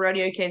together for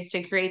rodeo kids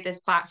to create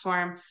this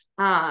platform,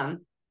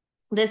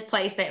 this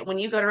place that when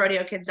you go to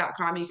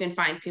rodeokids.com, you can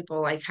find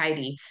people like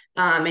Heidi,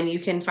 and you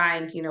can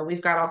find,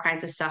 we've got all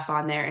kinds of stuff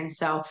on there. And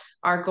so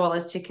our goal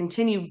is to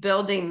continue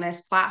building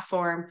this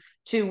platform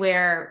to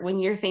where when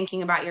you're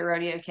thinking about your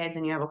rodeo kids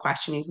and you have a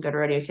question, you can go to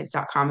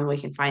rodeokids.com and we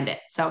can find it.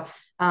 So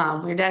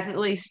we're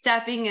definitely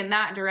stepping in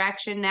that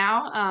direction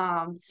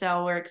now.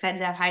 So we're excited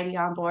to have Heidi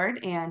on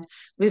board, and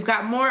we've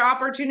got more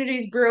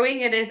opportunities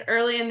brewing. It is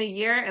early in the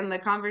year, and the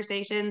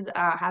conversations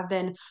have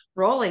been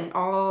rolling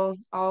all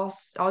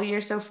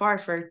year so far.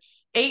 For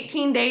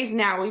 18 days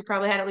now, we've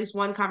probably had at least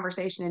one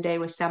conversation a day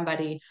with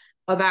somebody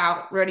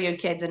about Rodeo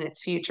Kids and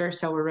its future.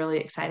 So we're really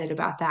excited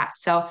about that.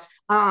 So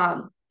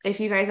if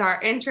you guys are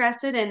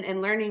interested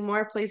in learning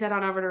more, please head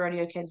on over to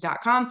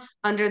rodeokids.com.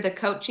 Under the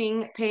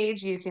coaching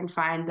page, you can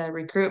find the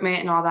recruitment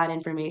and all that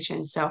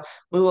information. So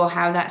we will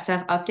have that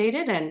stuff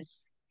updated, and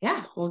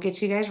yeah, we'll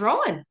get you guys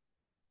rolling.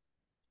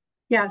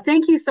 Yeah,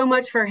 thank you so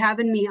much for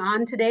having me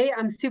on today.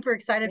 I'm super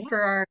excited Yeah,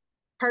 for our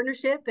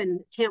partnership and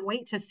can't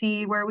wait to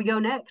see where we go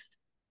next.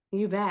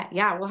 you bet.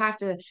 Yeah, we'll have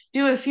to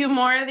do a few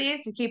more of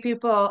these to keep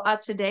people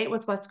up to date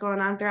with what's going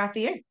on throughout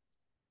the year.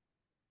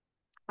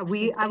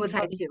 Awesome. I Thanks, would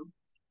love Heidi. to.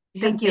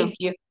 Yeah, Thank you. thank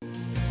you.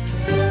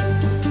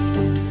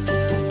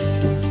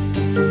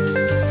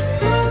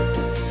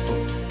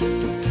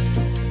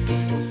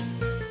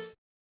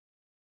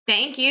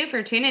 Thank you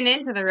for tuning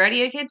in to the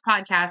Rodeo Kids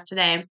podcast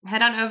today.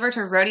 Head on over to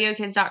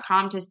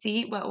rodeokids.com to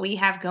see what we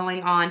have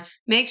going on.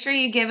 Make sure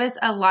you give us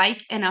a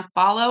like and a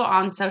follow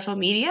on social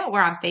media.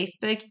 We're on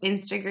Facebook,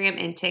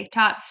 Instagram, and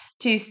TikTok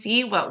to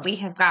see what we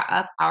have got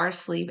up our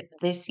sleeve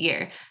this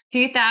year.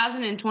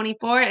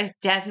 2024 is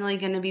definitely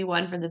going to be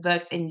one for the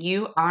books, and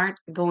you aren't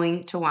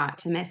going to want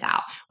to miss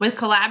out. With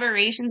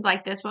collaborations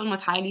like this one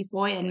with Heidi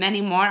Foy and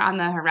many more on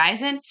the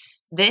horizon,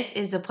 this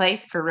is the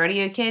place for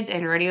rodeo kids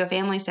and rodeo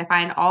families to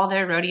find all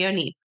their rodeo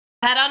needs.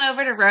 Head on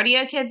over to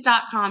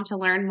rodeokids.com to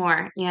learn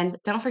more. And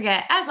don't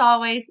forget, as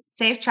always,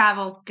 safe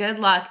travels, good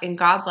luck, and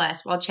God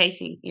bless while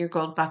chasing your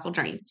gold buckle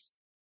dreams.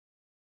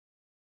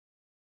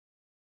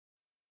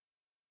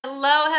 Hello.